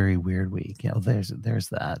 Yeah, there's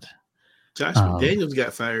that. Josh McDaniels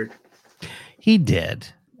got fired. He did.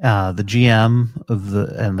 The GM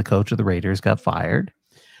and the coach of the Raiders got fired.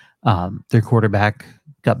 Their quarterback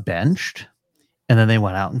got benched, and then they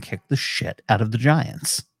went out and kicked the shit out of the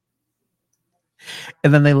Giants.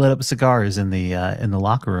 And then they lit up cigars in the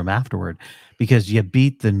locker room afterward because you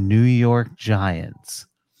beat the New York Giants,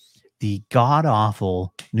 the god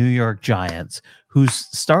awful New York Giants, whose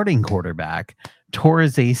starting quarterback tore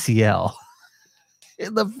his ACL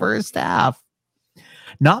in the first half.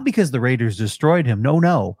 Not because the Raiders destroyed him.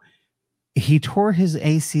 No. He tore his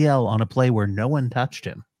ACL on a play where no one touched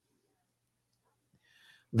him.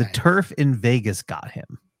 The turf in Vegas got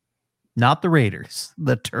him. Not the Raiders.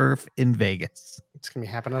 The turf in Vegas. It's going to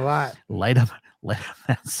be happening a lot. Light up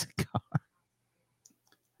that cigar.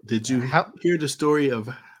 Did you hear the story of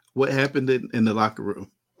what happened in the locker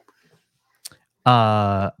room?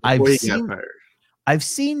 I've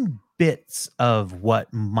seen bits of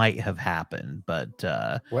what might have happened, but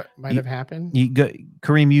what might have happened?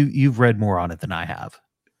 Kareem, you've read more on it than I have.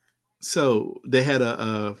 So they had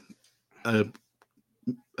a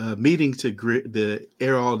meeting to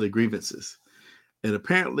air all the grievances, and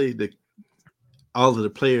apparently all of the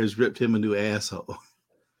players ripped him a new asshole.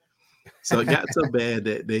 So it got so bad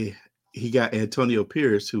that he got Antonio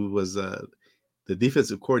Pierce, who was the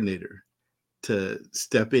defensive coordinator, to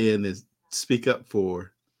step in and speak up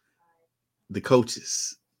for the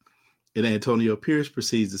coaches. And Antonio Pierce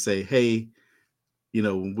proceeds to say, "Hey,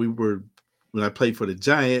 when I played for the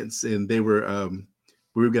Giants and we were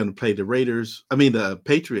going to play the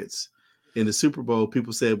Patriots in the Super Bowl,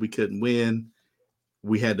 people said we couldn't win.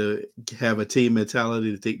 We had to have a team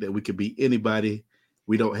mentality to think that we could beat anybody.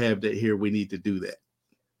 We don't have that here. We need to do that."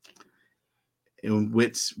 In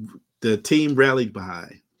which the team rallied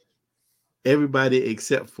behind everybody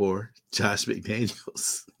except for Josh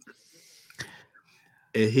McDaniels.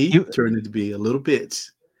 And he turned into be a little bitch.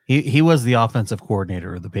 He was the offensive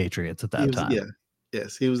coordinator of the Patriots at that time. Yeah.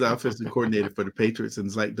 Yes, he was the offensive coordinator for the Patriots, and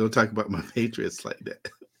it's like, don't talk about my Patriots like that.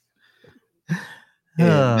 And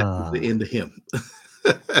that was the end of him.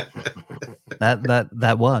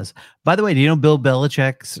 that was. By the way, do you know Bill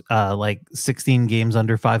Belichick's 16 games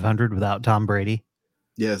under 500 without Tom Brady?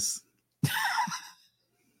 Yes.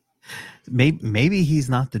 Maybe he's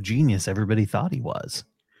not the genius everybody thought he was.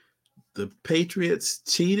 The Patriots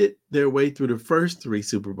cheated their way through the first 3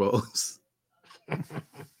 Super Bowls.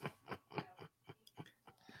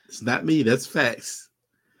 It's not me. That's facts.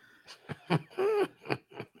 And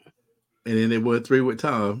then they won 3 with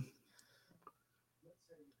Tom.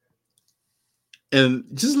 And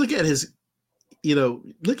just look at his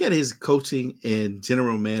coaching and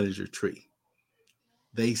general manager tree.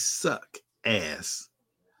 They suck ass.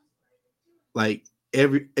 Like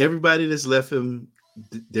everybody that's left him,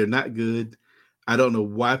 they're not good. I don't know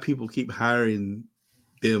why people keep hiring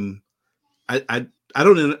them. I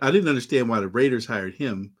didn't understand why the Raiders hired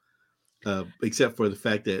him, except for the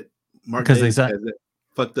fact that Mark Davis has that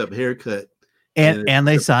fucked up haircut. And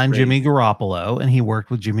they signed Jimmy Garoppolo, and he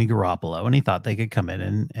worked with Jimmy Garoppolo, and he thought they could come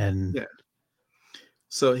in and yeah.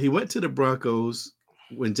 So he went to the Broncos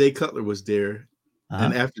when Jay Cutler was there,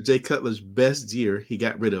 and after Jay Cutler's best year, he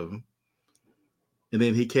got rid of him. And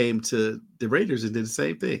then he came to the Raiders and did the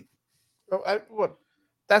same thing. Oh,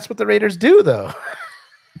 that's what the Raiders do, though.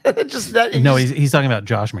 Just that. No, he's talking about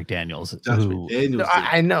Josh McDaniels. No,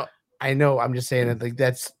 I know. I'm just saying that, like,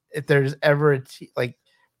 that's if there's ever like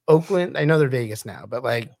Oakland. I know they're Vegas now, but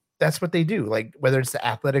like that's what they do. Like whether it's the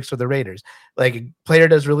Athletics or the Raiders, like a player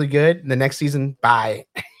does really good, and the next season, bye,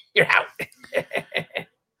 you're out.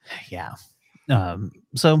 Yeah.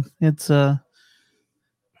 So it's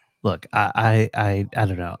look, I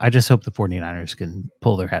don't know. I just hope the 49ers can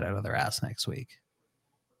pull their head out of their ass next week,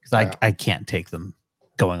 because I can't take them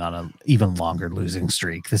going on an even longer losing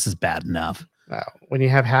streak. This is bad enough. Wow. When you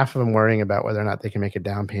have half of them worrying about whether or not they can make a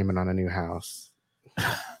down payment on a new house.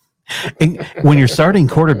 And when your starting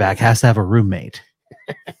quarterback has to have a roommate.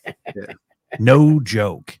 Yeah. No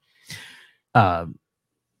joke.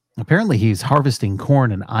 Apparently he's harvesting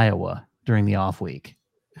corn in Iowa during the off week.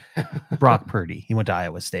 Brock Purdy. He went to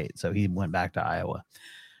Iowa State, so he went back to Iowa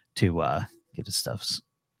to get his stuff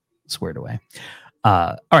squared away.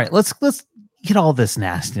 All right, let's get all this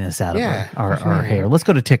nastiness out of our hair. Let's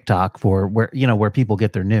go to TikTok for where people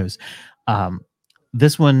get their news.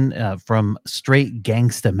 This one from Straight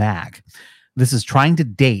Gangsta Mac. This is trying to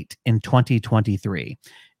date in 2023.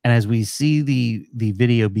 And as we see the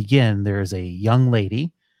video begin, there's a young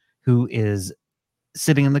lady who is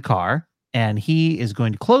sitting in the car, and he is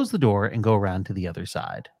going to close the door and go around to the other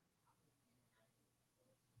side.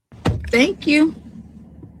 Thank you.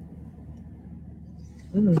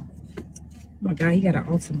 Ooh. Oh my God, he got an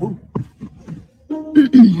awesome.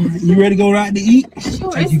 You ready to go out to eat?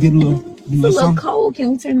 Sure. You get a little cold.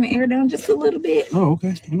 Can we turn the air down just a little bit? Oh,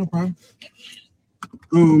 okay. No problem.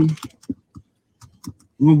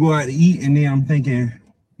 We'll go out to eat, and then I'm thinking,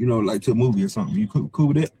 like to a movie or something. You cool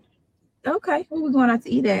with it? Okay. Where we going out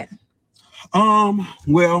to eat at?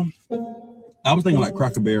 Well, I was thinking like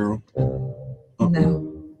Cracker Barrel. No.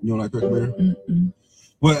 You don't like Cracker Barrel? Mm-mm.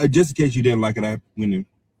 Well, just in case you didn't like it, I went and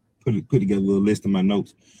put together a little list of my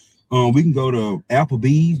notes. We can go to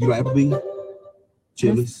Applebee's. You like Applebee's?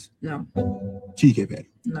 Chili's? No. Cheesecake Factory?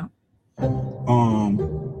 No.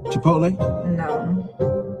 Chipotle?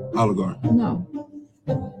 No. Olive Garden? No.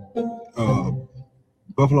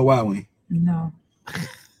 Buffalo Wild Wing? No.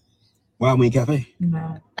 Wild Wing Cafe?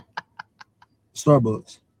 No.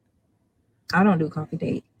 Starbucks? I don't do coffee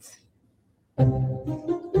dates.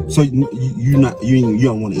 So you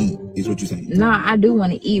don't want to eat, is what you're saying? No, I do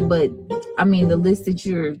want to eat, but I mean the list that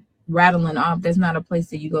you're rattling off, there's not a place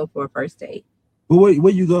that you go for a first date. Well,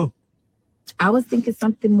 where you go? I was thinking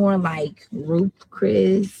something more like Ruth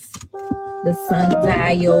Chris, the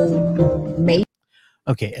Sundial, maybe.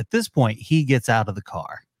 Okay, at this point, he gets out of the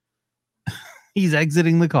car. He's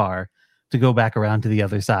exiting the car to go back around to the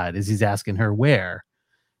other side as he's asking her where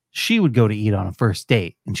she would go to eat on a first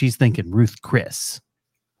date. And she's thinking Ruth Chris.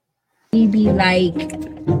 Maybe like,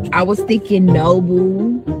 I was thinking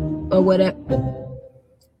Noble or whatever.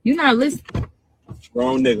 You're not listening.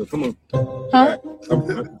 Wrong nigga. Come on. Huh?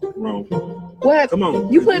 Wrong. What? Come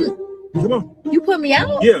on. You put me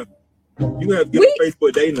out? Yeah. You have to get a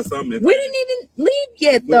Facebook dating or something. We didn't even leave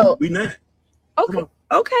yet, though. We not. Okay.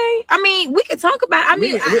 Okay. I mean, we could talk about. I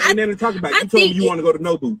mean, and then to talk about. You told me you want to go to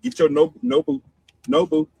Nobu. Get your Nobu.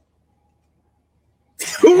 Nobu.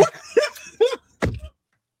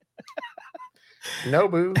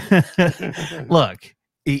 Look,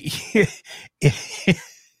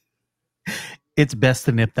 it's best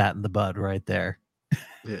to nip that in the bud right there.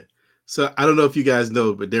 Yeah. So I don't know if you guys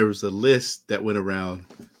know, but there was a list that went around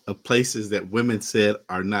of places that women said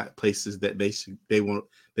are not places that they want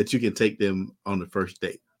that you can take them on the first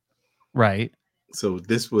date. Right. So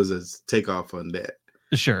this was a takeoff on that.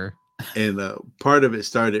 Sure. And part of it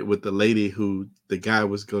started with the lady who the guy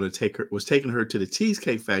was going to taking her to the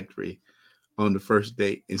Cheesecake Factory on the first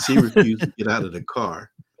date, and she refused to get out of the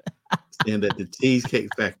car, saying that the Cheesecake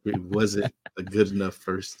Factory wasn't a good enough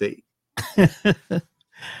first date.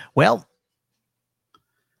 Well,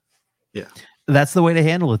 yeah, that's the way to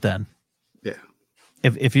handle it then. Yeah.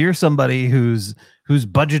 If you're somebody whose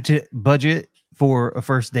budget for a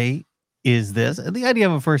first date is this, and the idea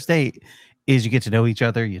of a first date is you get to know each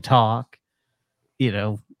other, you talk,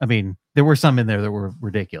 I mean, there were some in there that were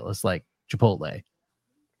ridiculous, like Chipotle.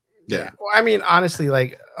 Yeah. Well, I mean, honestly,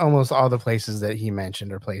 like almost all the places that he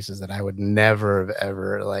mentioned are places that I would never have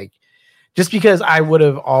ever like, just because I would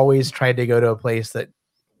have always tried to go to a place that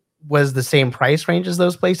was the same price range as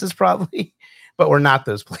those places probably, but we're not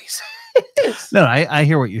those places. No, I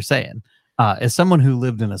hear what you're saying. As someone who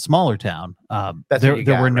lived in a smaller town,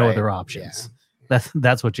 there were no other options. Yeah.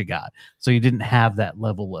 That's what you got. So you didn't have that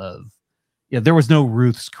level of, there was no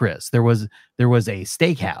Ruth's Chris. There was a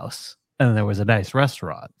steakhouse and there was a nice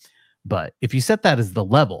restaurant. But if you set that as the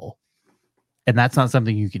level, And that's not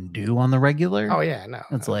something you can do on the regular. Oh yeah, no.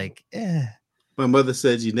 It's no. like, eh. My mother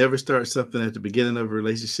said you never start something at the beginning of a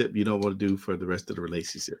relationship you don't want to do for the rest of the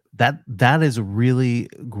relationship. That is really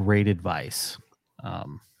great advice. I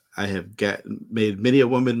have made many a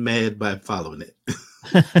woman mad by following it.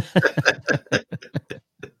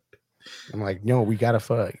 I'm like, no, we gotta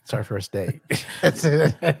fuck. It's our first date. That's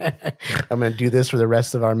it. I'm gonna do this for the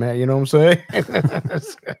rest of our man. You know what I'm saying?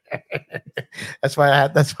 That's why I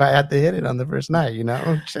had to hit it on the first night. You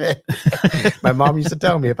know, shit. My mom used to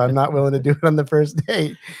tell me if I'm not willing to do it on the first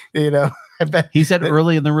date, you know, I bet he said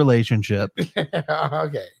early in the relationship.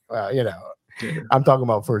 Okay, well, you know, I'm talking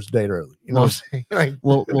about first date early. You know what I'm saying? Like,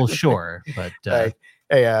 well, sure, but like,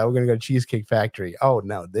 hey, we're gonna go to Cheesecake Factory. Oh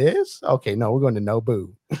no, this? Okay, no, we're going to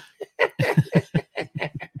Nobu.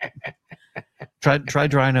 Try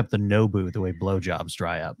drying up the Nobu the way blowjobs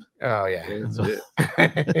dry up. Oh yeah,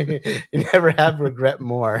 you never have regret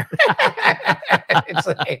more. It's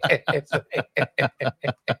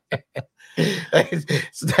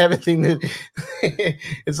the type of thing that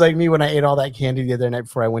it's like me when I ate all that candy the other night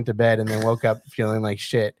before I went to bed and then woke up feeling like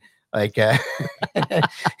shit. Like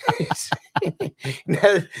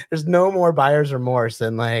there's no more buyer's remorse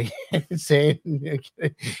than like saying,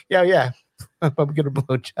 yeah, I'm gonna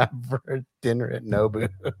blow job for dinner at Nobu.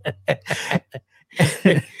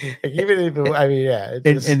 Even if I mean, yeah,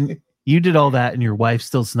 and you did all that, and your wife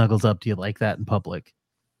still snuggles up to you like that in public.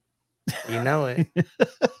 You know it.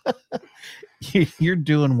 You're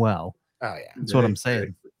doing well. Oh yeah, that's what I'm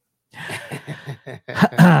saying.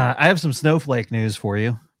 I have some snowflake news for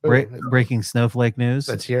you. Breaking snowflake news.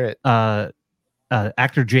 Let's hear it.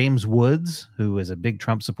 Actor James Woods, who is a big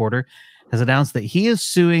Trump supporter, has announced that he is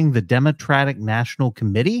suing the Democratic National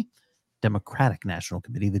Committee, the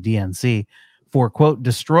DNC, for, quote,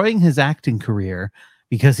 destroying his acting career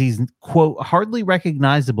because he's, quote, hardly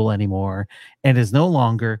recognizable anymore and is no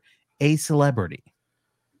longer a celebrity.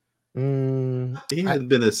 He had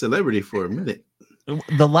been a celebrity for a minute.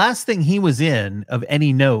 The last thing he was in of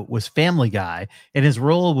any note was Family Guy, and his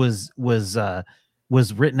role was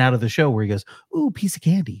written out of the show where he goes, "Ooh, piece of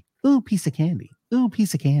candy. Ooh, piece of candy. Ooh,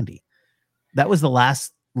 piece of candy." That was the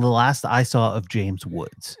last I saw of James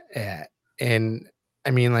Woods. Yeah, and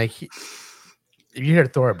I mean, like, you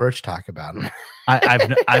heard Thora Birch talk about him.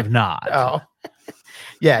 I've not. Oh,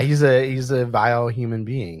 yeah, he's a vile human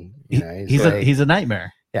being. You know, he's a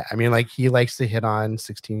nightmare. Yeah, I mean, like, he likes to hit on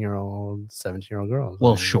 16-year-old, 17-year-old girls.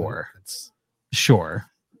 Well, sure. Sure.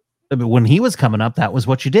 I mean, when he was coming up, that was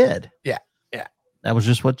what you did. Yeah. That was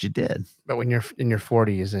just what you did. But when you're in your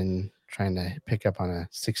 40s and trying to pick up on a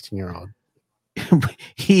 16-year-old,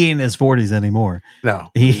 he ain't in his 40s anymore. No.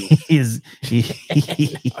 He's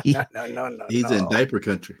no. He's in diaper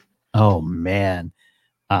country. Oh, man.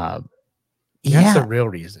 That's Yeah. the real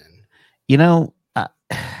reason. You know,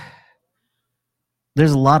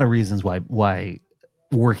 there's a lot of reasons why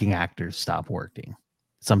working actors stop working.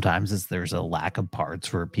 Sometimes there's a lack of parts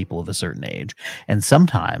for people of a certain age, and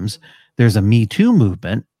sometimes there's a Me Too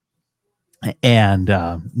movement, and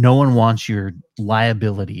no one wants your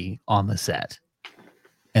liability on the set.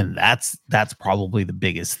 And that's probably the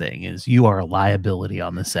biggest thing, is you are a liability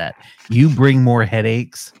on the set. You bring more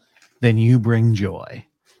headaches than you bring joy,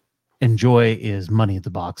 and joy is money at the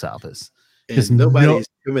box office. And nobody's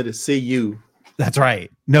coming to see you. That's right.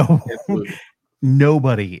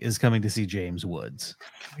 Nobody is coming to see James Woods.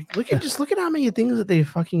 Look at how many things that they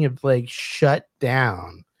fucking have like shut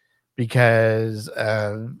down because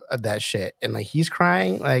of that shit. And like, he's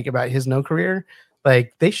crying like about his no career.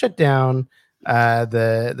 Like, they shut down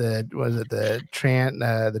the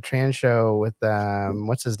trans show with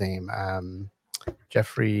what's his name,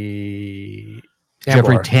 Jeffrey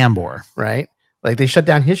Tambor, right? Like, they shut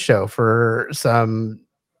down his show for some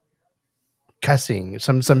cussing,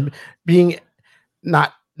 some being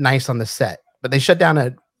not nice on the set, but they shut down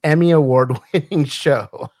an Emmy award winning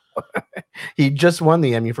show. He just won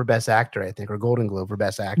the Emmy for Best Actor, I think, or Golden Globe for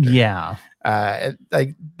Best Actor. Yeah.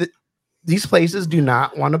 These places do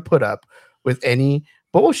not want to put up with any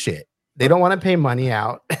bullshit. They don't want to pay money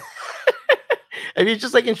out. I mean, it's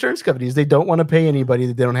just like insurance companies. They don't want to pay anybody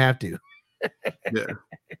that they don't have to. Yeah.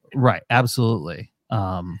 Right. Absolutely.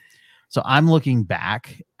 So I'm looking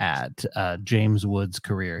back at James Woods'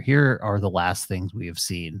 career. Here are the last things we have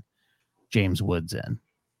seen James Woods in.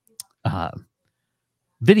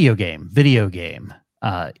 Video game,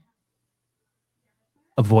 a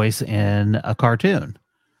voice in a cartoon.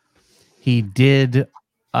 He did,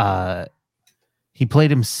 he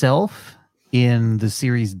played himself in the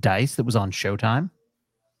series Dice that was on Showtime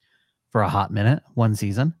for a hot minute, one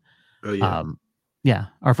season. Oh, yeah. Yeah.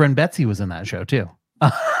 Our friend Betsy was in that show too.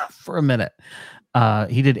 for a minute.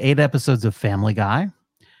 He did 8 episodes of Family Guy.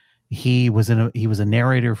 He was a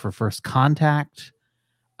narrator for First Contact.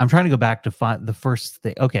 I'm trying to go back to find the first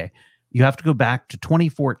thing. Okay, you have to go back to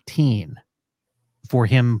 2014 for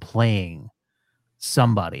him playing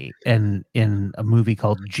somebody in a movie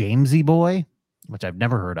called Jamesy Boy, which I've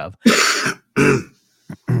never heard of.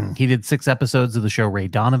 He did 6 episodes of the show Ray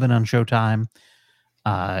Donovan on Showtime.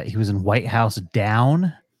 He was in White House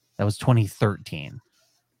Down. That was 2013.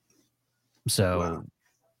 So, wow.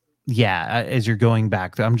 Yeah, as you're going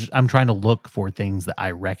back, I'm trying to look for things that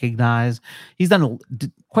I recognize. He's done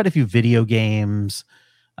quite a few video games.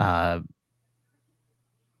 Apparently,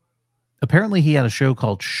 he had a show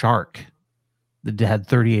called Shark that had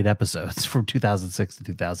 38 episodes from 2006 to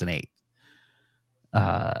 2008.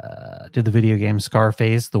 Did the video game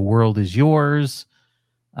Scarface, The World Is Yours.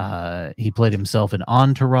 He played himself in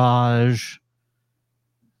Entourage.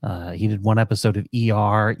 He did 1 episode of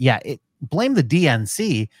ER. Yeah, blame the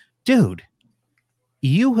DNC. Dude,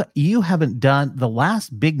 you haven't done... The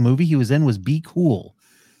last big movie he was in was Be Cool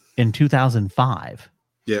in 2005.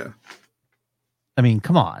 Yeah. I mean,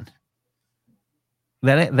 come on.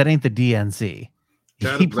 That ain't the DNC.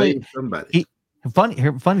 He played somebody. Funny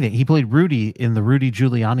thing, he played Rudy in the Rudy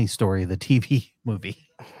Giuliani Story, the TV movie.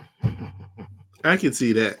 I can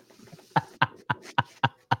see that.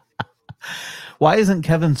 Why isn't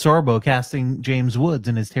Kevin Sorbo casting James Woods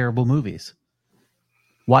in his terrible movies?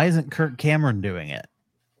 Why isn't Kirk Cameron doing it?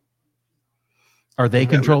 Are they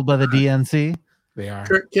controlled by the DNC? They are.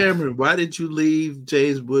 Kirk Cameron, why did you leave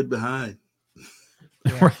James Wood behind?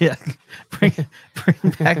 Yeah. bring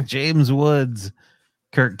back James Woods.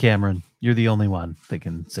 Kirk Cameron, you're the only one that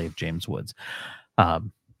can save James Woods.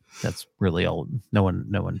 That's really all. No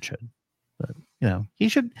one should. But he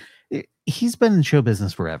should. He's been in show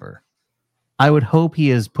business forever. I would hope he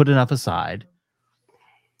has put enough aside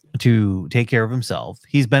to take care of himself.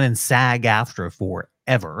 He's been in SAG-AFTRA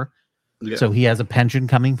forever. Yeah. So he has a pension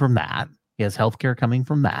coming from that. He has health care coming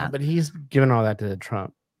from that. But he's given all that to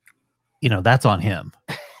Trump. That's on him.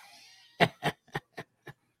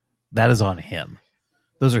 That is on him.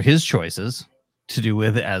 Those are his choices to do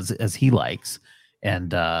with as he likes.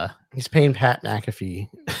 And he's paying Pat McAfee.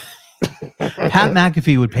 Pat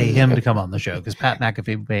McAfee would pay him to come on the show because Pat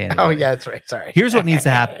McAfee would pay anyway. Oh, yeah, that's right. Sorry. Here's what needs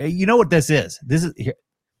to happen. You know what this is?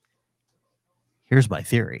 Here's my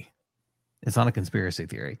theory. It's not a conspiracy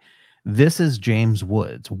theory. This is James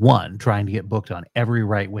Woods, one, trying to get booked on every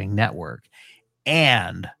right-wing network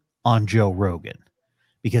and on Joe Rogan.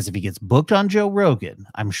 Because if he gets booked on Joe Rogan,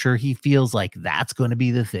 I'm sure he feels like that's going to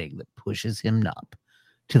be the thing that pushes him up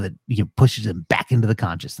to pushes him back into the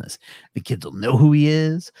consciousness. The kids will know who he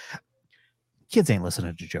is. Kids ain't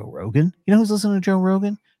listening to Joe Rogan. You know who's listening to Joe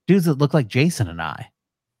Rogan? Dudes that look like Jason and I,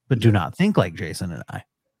 but do not think like Jason and I.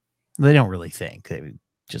 They don't really think. They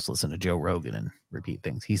just listen to Joe Rogan and repeat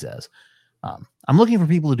things he says. I'm looking for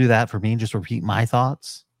people to do that for me and just repeat my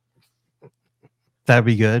thoughts. That'd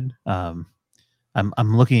be good. I'm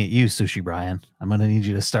looking at you, Sushi Brian. I'm going to need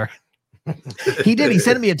you to start. He did. He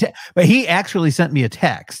sent me a text, but he actually sent me a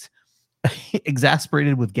text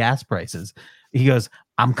exasperated with gas prices. He goes,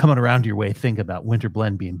 I'm coming around your way. Think about Winter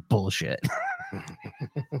Blend being bullshit.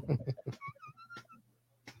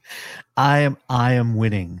 I am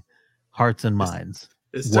winning hearts and minds.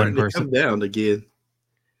 It's starting to come down again.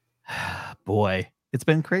 Boy, it's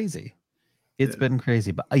been crazy. It's been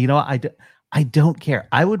crazy. But I don't care.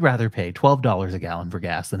 I would rather pay $12 a gallon for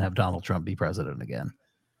gas than have Donald Trump be president again.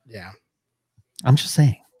 Yeah. I'm just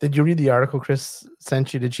saying. Did you read the article Chris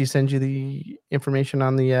sent you? Did she send you the information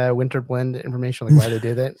on the Winter Blend information, like why they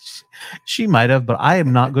did it? She might have, but I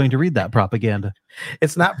am not going to read that propaganda.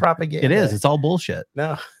 It's not propaganda. It is. It's all bullshit.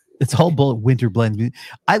 No. It's all Winter Blend.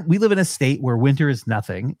 We live in a state where winter is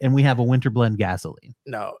nothing, and we have a Winter Blend gasoline.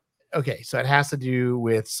 No. Okay, so it has to do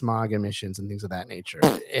with smog emissions and things of that nature.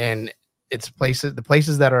 And it's the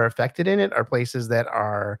places that are affected in it are places that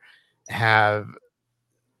have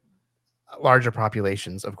larger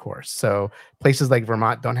populations, of course. So places like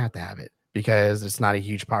Vermont don't have to have it because it's not a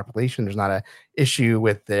huge population. There's not an issue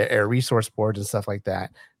with the air resource boards and stuff like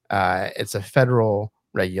that. It's a federal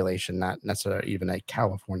regulation, not necessarily even a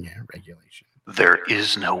California regulation. There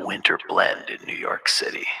is no Winter Blend in New York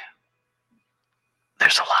City.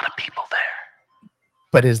 There's a lot of people there.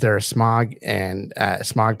 But is there a smog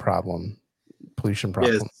problem, pollution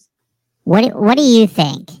problem? Yes. What do you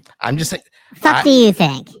think? I'm just saying. Fuck do you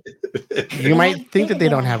think? You might think that they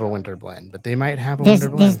don't have a Winter Blend, but they might have a Winter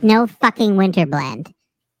Blend. There's no fucking Winter Blend.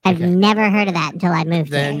 I've never heard of that until I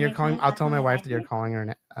moved then here. I'll tell my wife that you're calling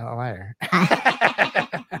her a liar.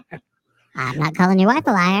 I'm not calling your wife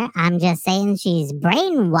a liar. I'm just saying she's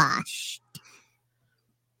brainwashed.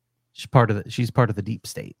 She's part of the deep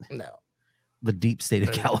state. No. The deep state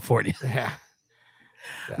of California. Yeah.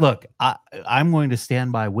 Look, I'm going to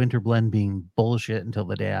stand by winter blend being bullshit until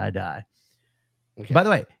the day I die. Okay. By the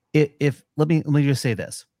way, if let me just say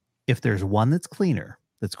this. If there's one that's cleaner,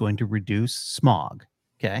 that's going to reduce smog,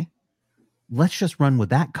 okay? Let's just run with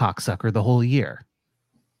that cocksucker the whole year.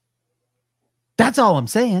 That's all I'm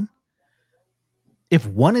saying. If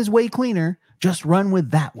one is way cleaner, just run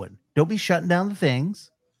with that one. Don't be shutting down the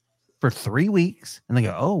things for 3 weeks and then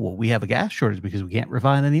go, oh, well, we have a gas shortage because we can't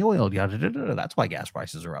refine any oil. Yada, yada, yada. That's why gas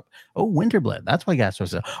prices are up. Oh, winter blend. That's why gas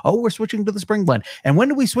prices are up. Oh, we're switching to the spring blend. And when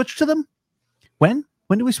do we switch to them? When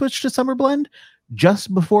do we switch to summer blend?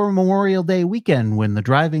 Just before Memorial Day weekend when the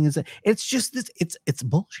driving is. It's just this. It's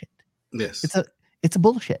bullshit. Yes. It's a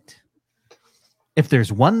bullshit. If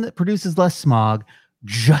there's one that produces less smog,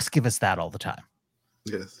 just give us that all the time.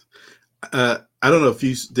 Yes. I don't know if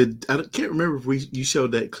you did. Can't remember if you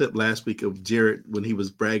showed that clip last week of Jared when he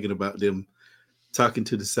was bragging about them talking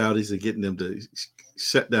to the Saudis and getting them to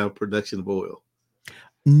shut down production of oil.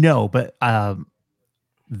 No, but I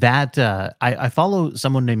follow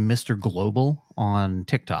someone named Mr. Global on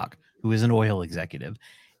TikTok who is an oil executive,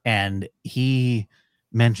 and he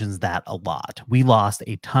mentions that a lot. We lost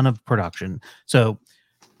a ton of production. So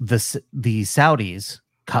the Saudis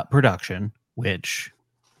cut production, which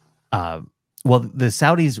the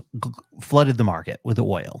Saudis flooded the market with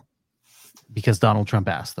oil because Donald Trump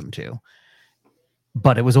asked them to,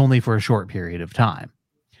 but it was only for a short period of time.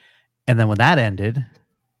 And then when that ended,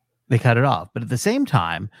 they cut it off. But at the same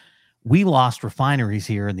time, we lost refineries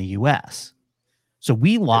here in the US. So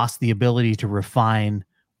we lost the ability to refine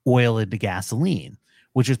oil into gasoline,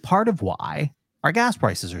 which is part of why our gas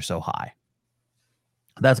prices are so high.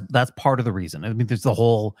 That's part of the reason. I mean, there's the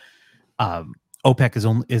whole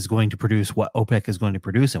OPEC is going to produce what OPEC is going to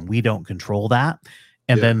produce, and we don't control that.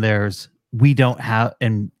 And then we don't have,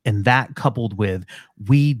 and that coupled with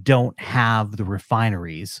we don't have the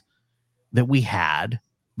refineries that we had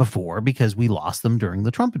before because we lost them during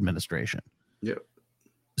the Trump administration. Yep.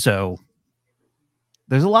 So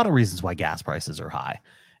there's a lot of reasons why gas prices are high,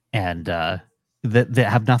 and that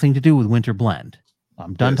have nothing to do with winter blend.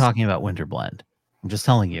 I'm done talking about winter blend. I'm just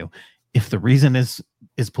telling you, if the reason is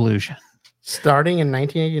pollution. Starting in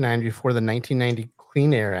 1989, before the 1990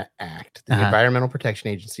 Clean Air Act, the Environmental Protection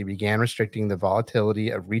Agency began restricting the volatility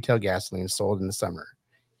of retail gasoline sold in the summer.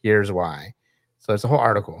 Here's why. So it's a whole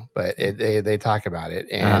article, but they talk about it.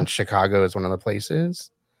 And Chicago is one of the places.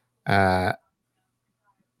 And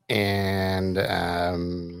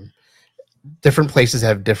different places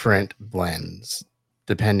have different blends,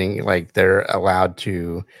 depending, like they're allowed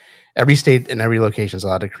to, every state and every location is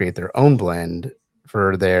allowed to create their own blend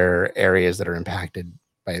for their areas that are impacted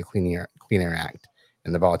by the Clean Air Act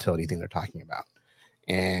and the volatility thing they're talking about.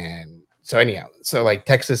 And so anyhow, so like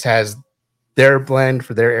Texas has their blend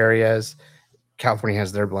for their areas, California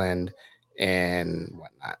has their blend and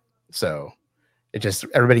whatnot. So it just,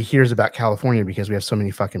 everybody hears about California because we have so many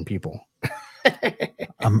fucking people.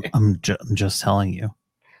 I'm just telling you,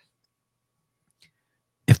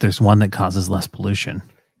 if there's one that causes less pollution,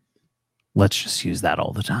 let's just use that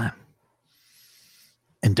all the time.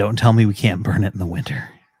 And don't tell me we can't burn it in the winter.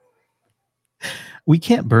 We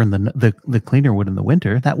can't burn the cleaner wood in the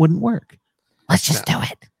winter. That wouldn't work. Let's just do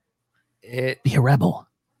it. Be a rebel.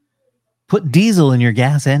 Put diesel in your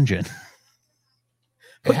gas engine.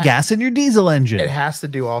 Put gas in your diesel engine. It has to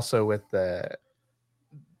do also with the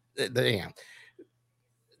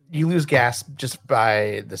you lose gas just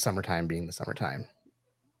by the summertime being the summertime.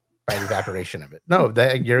 By the evaporation of it. No,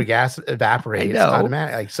 your gas evaporates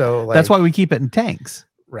automatically. Like, so like, that's why we keep it in tanks.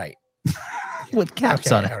 Right. With caps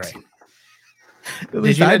on it. All right.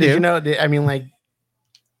 Did you know, I mean, like,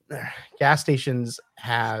 gas stations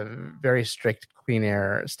have very strict clean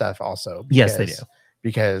air stuff also. Yes, they do.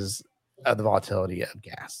 Because of the volatility of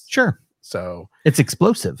gas. Sure. So it's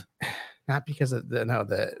explosive. Not because of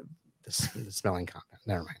the smelling compound.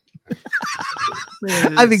 Never mind.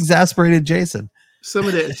 I've exasperated Jason. Some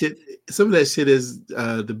of that shit is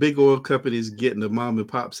the big oil companies getting the mom and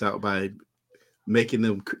pops out by making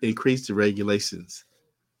them increase the regulations.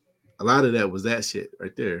 A lot of that was that shit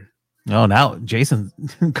right there. Oh, now Jason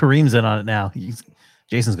Kareem's in on it now.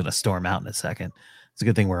 Jason's gonna storm out in a second. It's a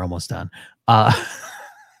good thing we're almost done. I'm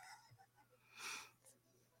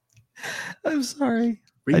sorry.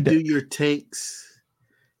 Redo your tanks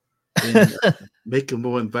and make them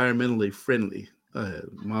more environmentally friendly.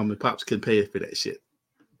 Mom and pops couldn't pay for that shit.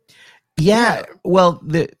 Yeah, well,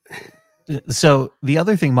 So the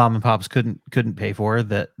other thing mom and pops couldn't pay for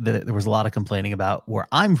that there was a lot of complaining about where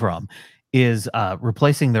I'm from is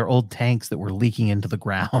replacing their old tanks that were leaking into the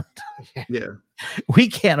ground. Yeah. We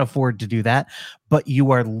can't afford to do that, but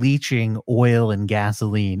you are leaching oil and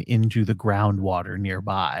gasoline into the groundwater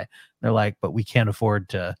nearby. They're like, but we can't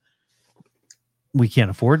afford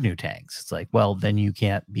new tanks. It's like, well, then you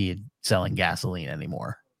can't be selling gasoline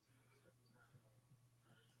anymore.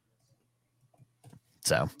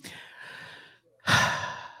 So,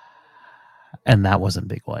 and that wasn't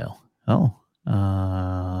big oil. Oh,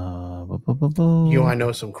 you want to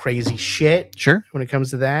know some crazy shit? Sure. When it comes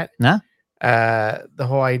to that, nah. The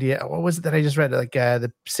whole idea. What was it that I just read? Like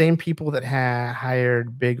the same people that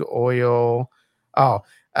hired big oil. So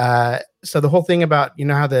the whole thing about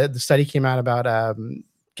how the study came out about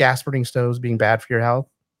gas burning stoves being bad for your health.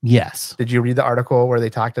 Yes. Did you read the article where they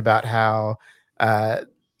talked about how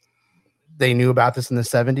they knew about this in the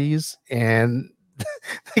 70s and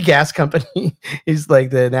the gas company is like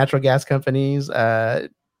the natural gas companies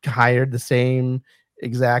hired the same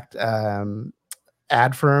exact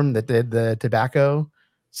ad firm that did the tobacco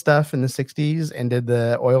stuff in the 60s and did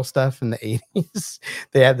the oil stuff in the 80s.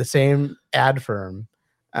 They had the same ad firm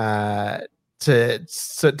to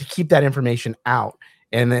keep that information out.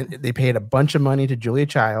 And then they paid a bunch of money to Julia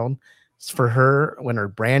Child for her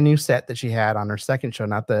brand new set that she had on her second show,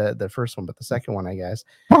 not the first one, but the second one, I guess.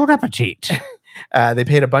 Bon appetit. They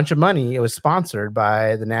paid a bunch of money. It was sponsored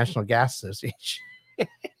by the National Gas Association,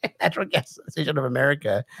 Natural Gas Association of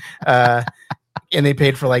America. And they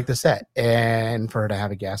paid for like the set and for her to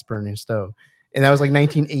have a gas burning stove. And that was like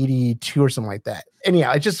 1982 or something like that.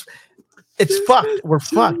 Anyhow, it's fucked. We're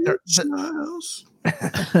fucked. I'm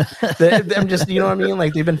just, you know what I mean?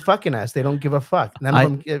 Like they've been fucking us. They don't give a fuck. None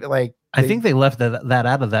of them like. I think they left that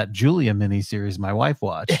out of that Julia miniseries my wife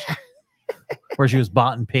watched, where she was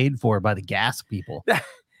bought and paid for by the gas people.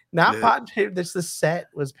 Not bought and paid. The set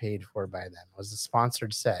was paid for by them. It was a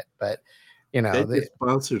sponsored set, but they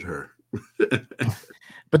sponsored her.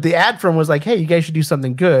 But the ad firm was like, "Hey, you guys should do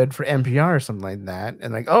something good for NPR or something like that,"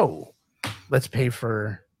 and like, "Oh, let's pay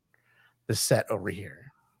for the set over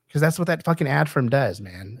here," because that's what that fucking ad firm does,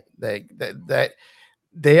 man. That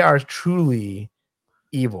they are truly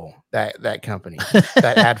evil. That company,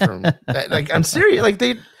 that ad firm. Like, I'm serious. Like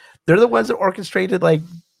they're the ones that orchestrated like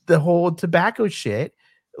the whole tobacco shit,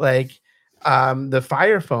 like the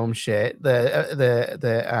fire foam shit, they're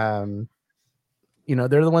the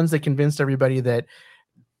ones that convinced everybody that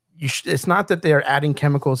it's not that they're adding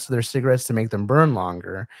chemicals to their cigarettes to make them burn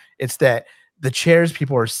longer. It's that the chairs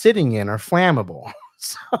people are sitting in are flammable.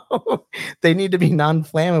 So they need to be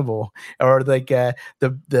non-flammable, or like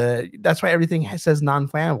that's why everything says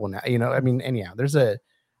non-flammable now. I mean, anyhow,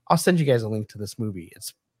 I'll send you guys a link to this movie.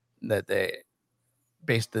 It's that they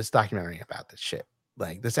based this documentary about this shit.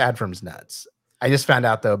 Like this ad firm's nuts. I just found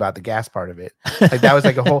out though about the gas part of it. Like that was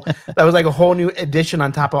like a whole new addition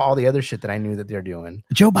on top of all the other shit that I knew that they're doing.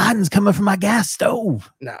 Joe Biden's coming for my gas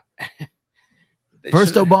stove. No.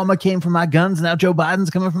 First Obama came for my guns. Now Joe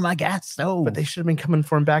Biden's coming for my gas stove. But they should have been coming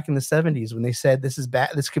for him back in the 70s when they said this is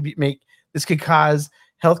bad. This could cause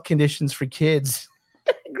health conditions for kids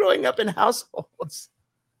growing up in households.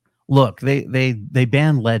 Look, they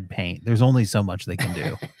banned lead paint. There's only so much they can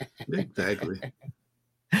do. Exactly.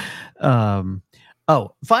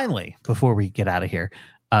 Finally, before we get out of here,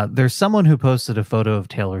 there's someone who posted a photo of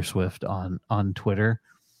Taylor Swift on Twitter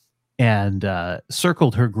and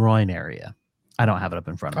circled her groin area. I don't have it up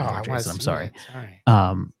in front of me, here, Jason. I'm sorry.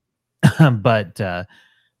 But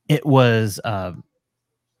it was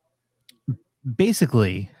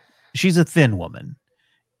basically she's a thin woman,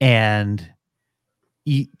 and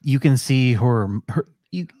you can see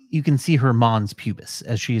you can see her mons pubis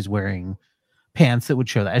as she's wearing pants that would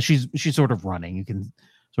show that as she's sort of running. You can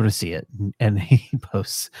sort of see it, and he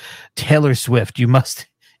posts, Taylor Swift, you must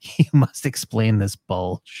explain this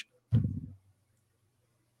bulge.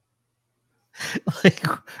 Like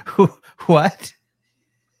what?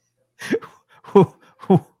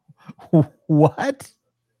 What?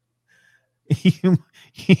 You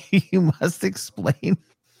must explain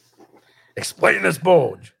this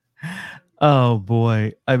bulge. Oh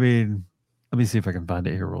boy. I mean, let me see if I can find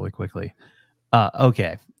it here really quickly.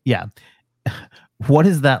 Okay. Yeah. What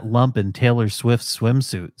is that lump in Taylor Swift's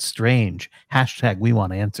swimsuit? Strange. Hashtag we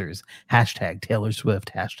want answers. Hashtag Taylor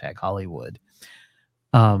Swift. Hashtag Hollywood.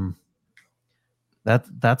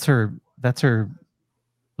 That's her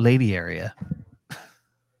lady area.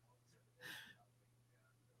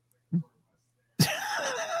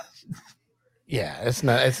 Yeah,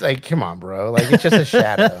 it's like, come on, bro. Like, it's just a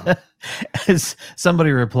shadow. As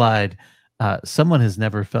somebody replied, Someone has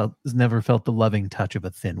never felt the loving touch of a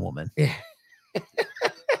thin woman. Yeah.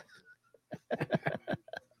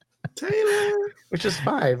 Taylor, which is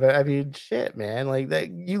fine, but I mean, shit, man, like that.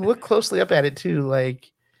 You look closely up at it too,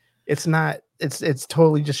 like it's not. It's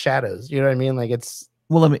totally just shadows. You know what I mean? Like it's.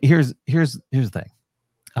 Well, I mean, here's the thing.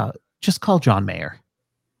 Just call John Mayer.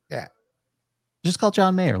 Yeah. Just call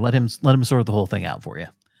John Mayer. Let him sort the whole thing out for you.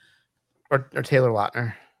 Or Taylor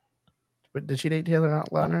Lautner. But did she date Taylor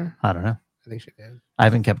Lautner? I don't know. I think she did. I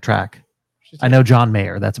haven't kept track. I know John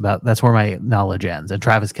Mayer. That's where my knowledge ends. And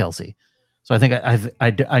Travis Kelce. So I think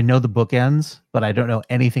I know the book ends, but I don't know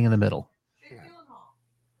anything in the middle.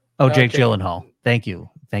 Oh, Jake Gyllenhaal. Thank you,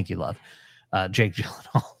 love. Jake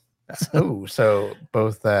Gyllenhaal. So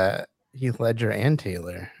both Heath Ledger and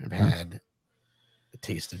Taylor have had a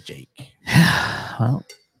taste of Jake. Well,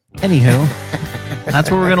 anywho, that's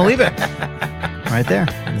where we're going to leave it. Right there.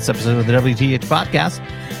 In this episode of the WTH podcast.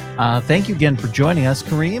 Thank you again for joining us,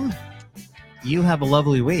 Kareem. You have a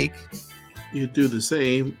lovely week. You do the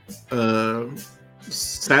same.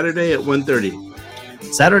 Saturday at 1:30.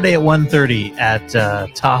 Saturday at 1:30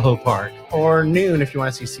 at Tahoe Park. Or noon if you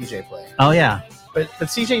want to see CJ play. Oh, yeah. But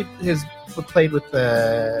CJ has played with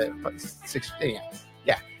the 6.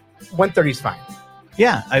 Yeah. 1:30 is fine.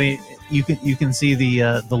 Yeah, I mean, you can see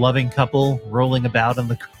the loving couple rolling about in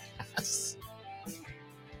the grass.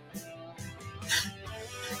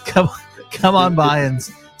 Come on by and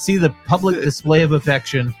see the public display of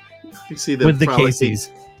affection with the Caseys.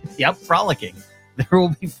 Yep, frolicking. There will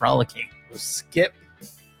be frolicking. We'll skip.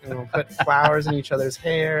 And we'll put flowers in each other's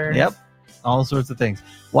hair. Yep, all sorts of things.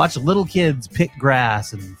 Watch little kids pick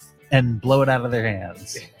grass and blow it out of their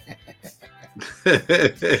hands.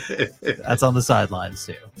 That's on the sidelines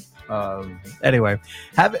too. Anyway,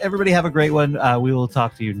 everybody have a great one. We will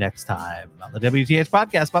talk to you next time on the WTH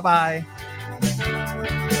podcast. Bye-bye.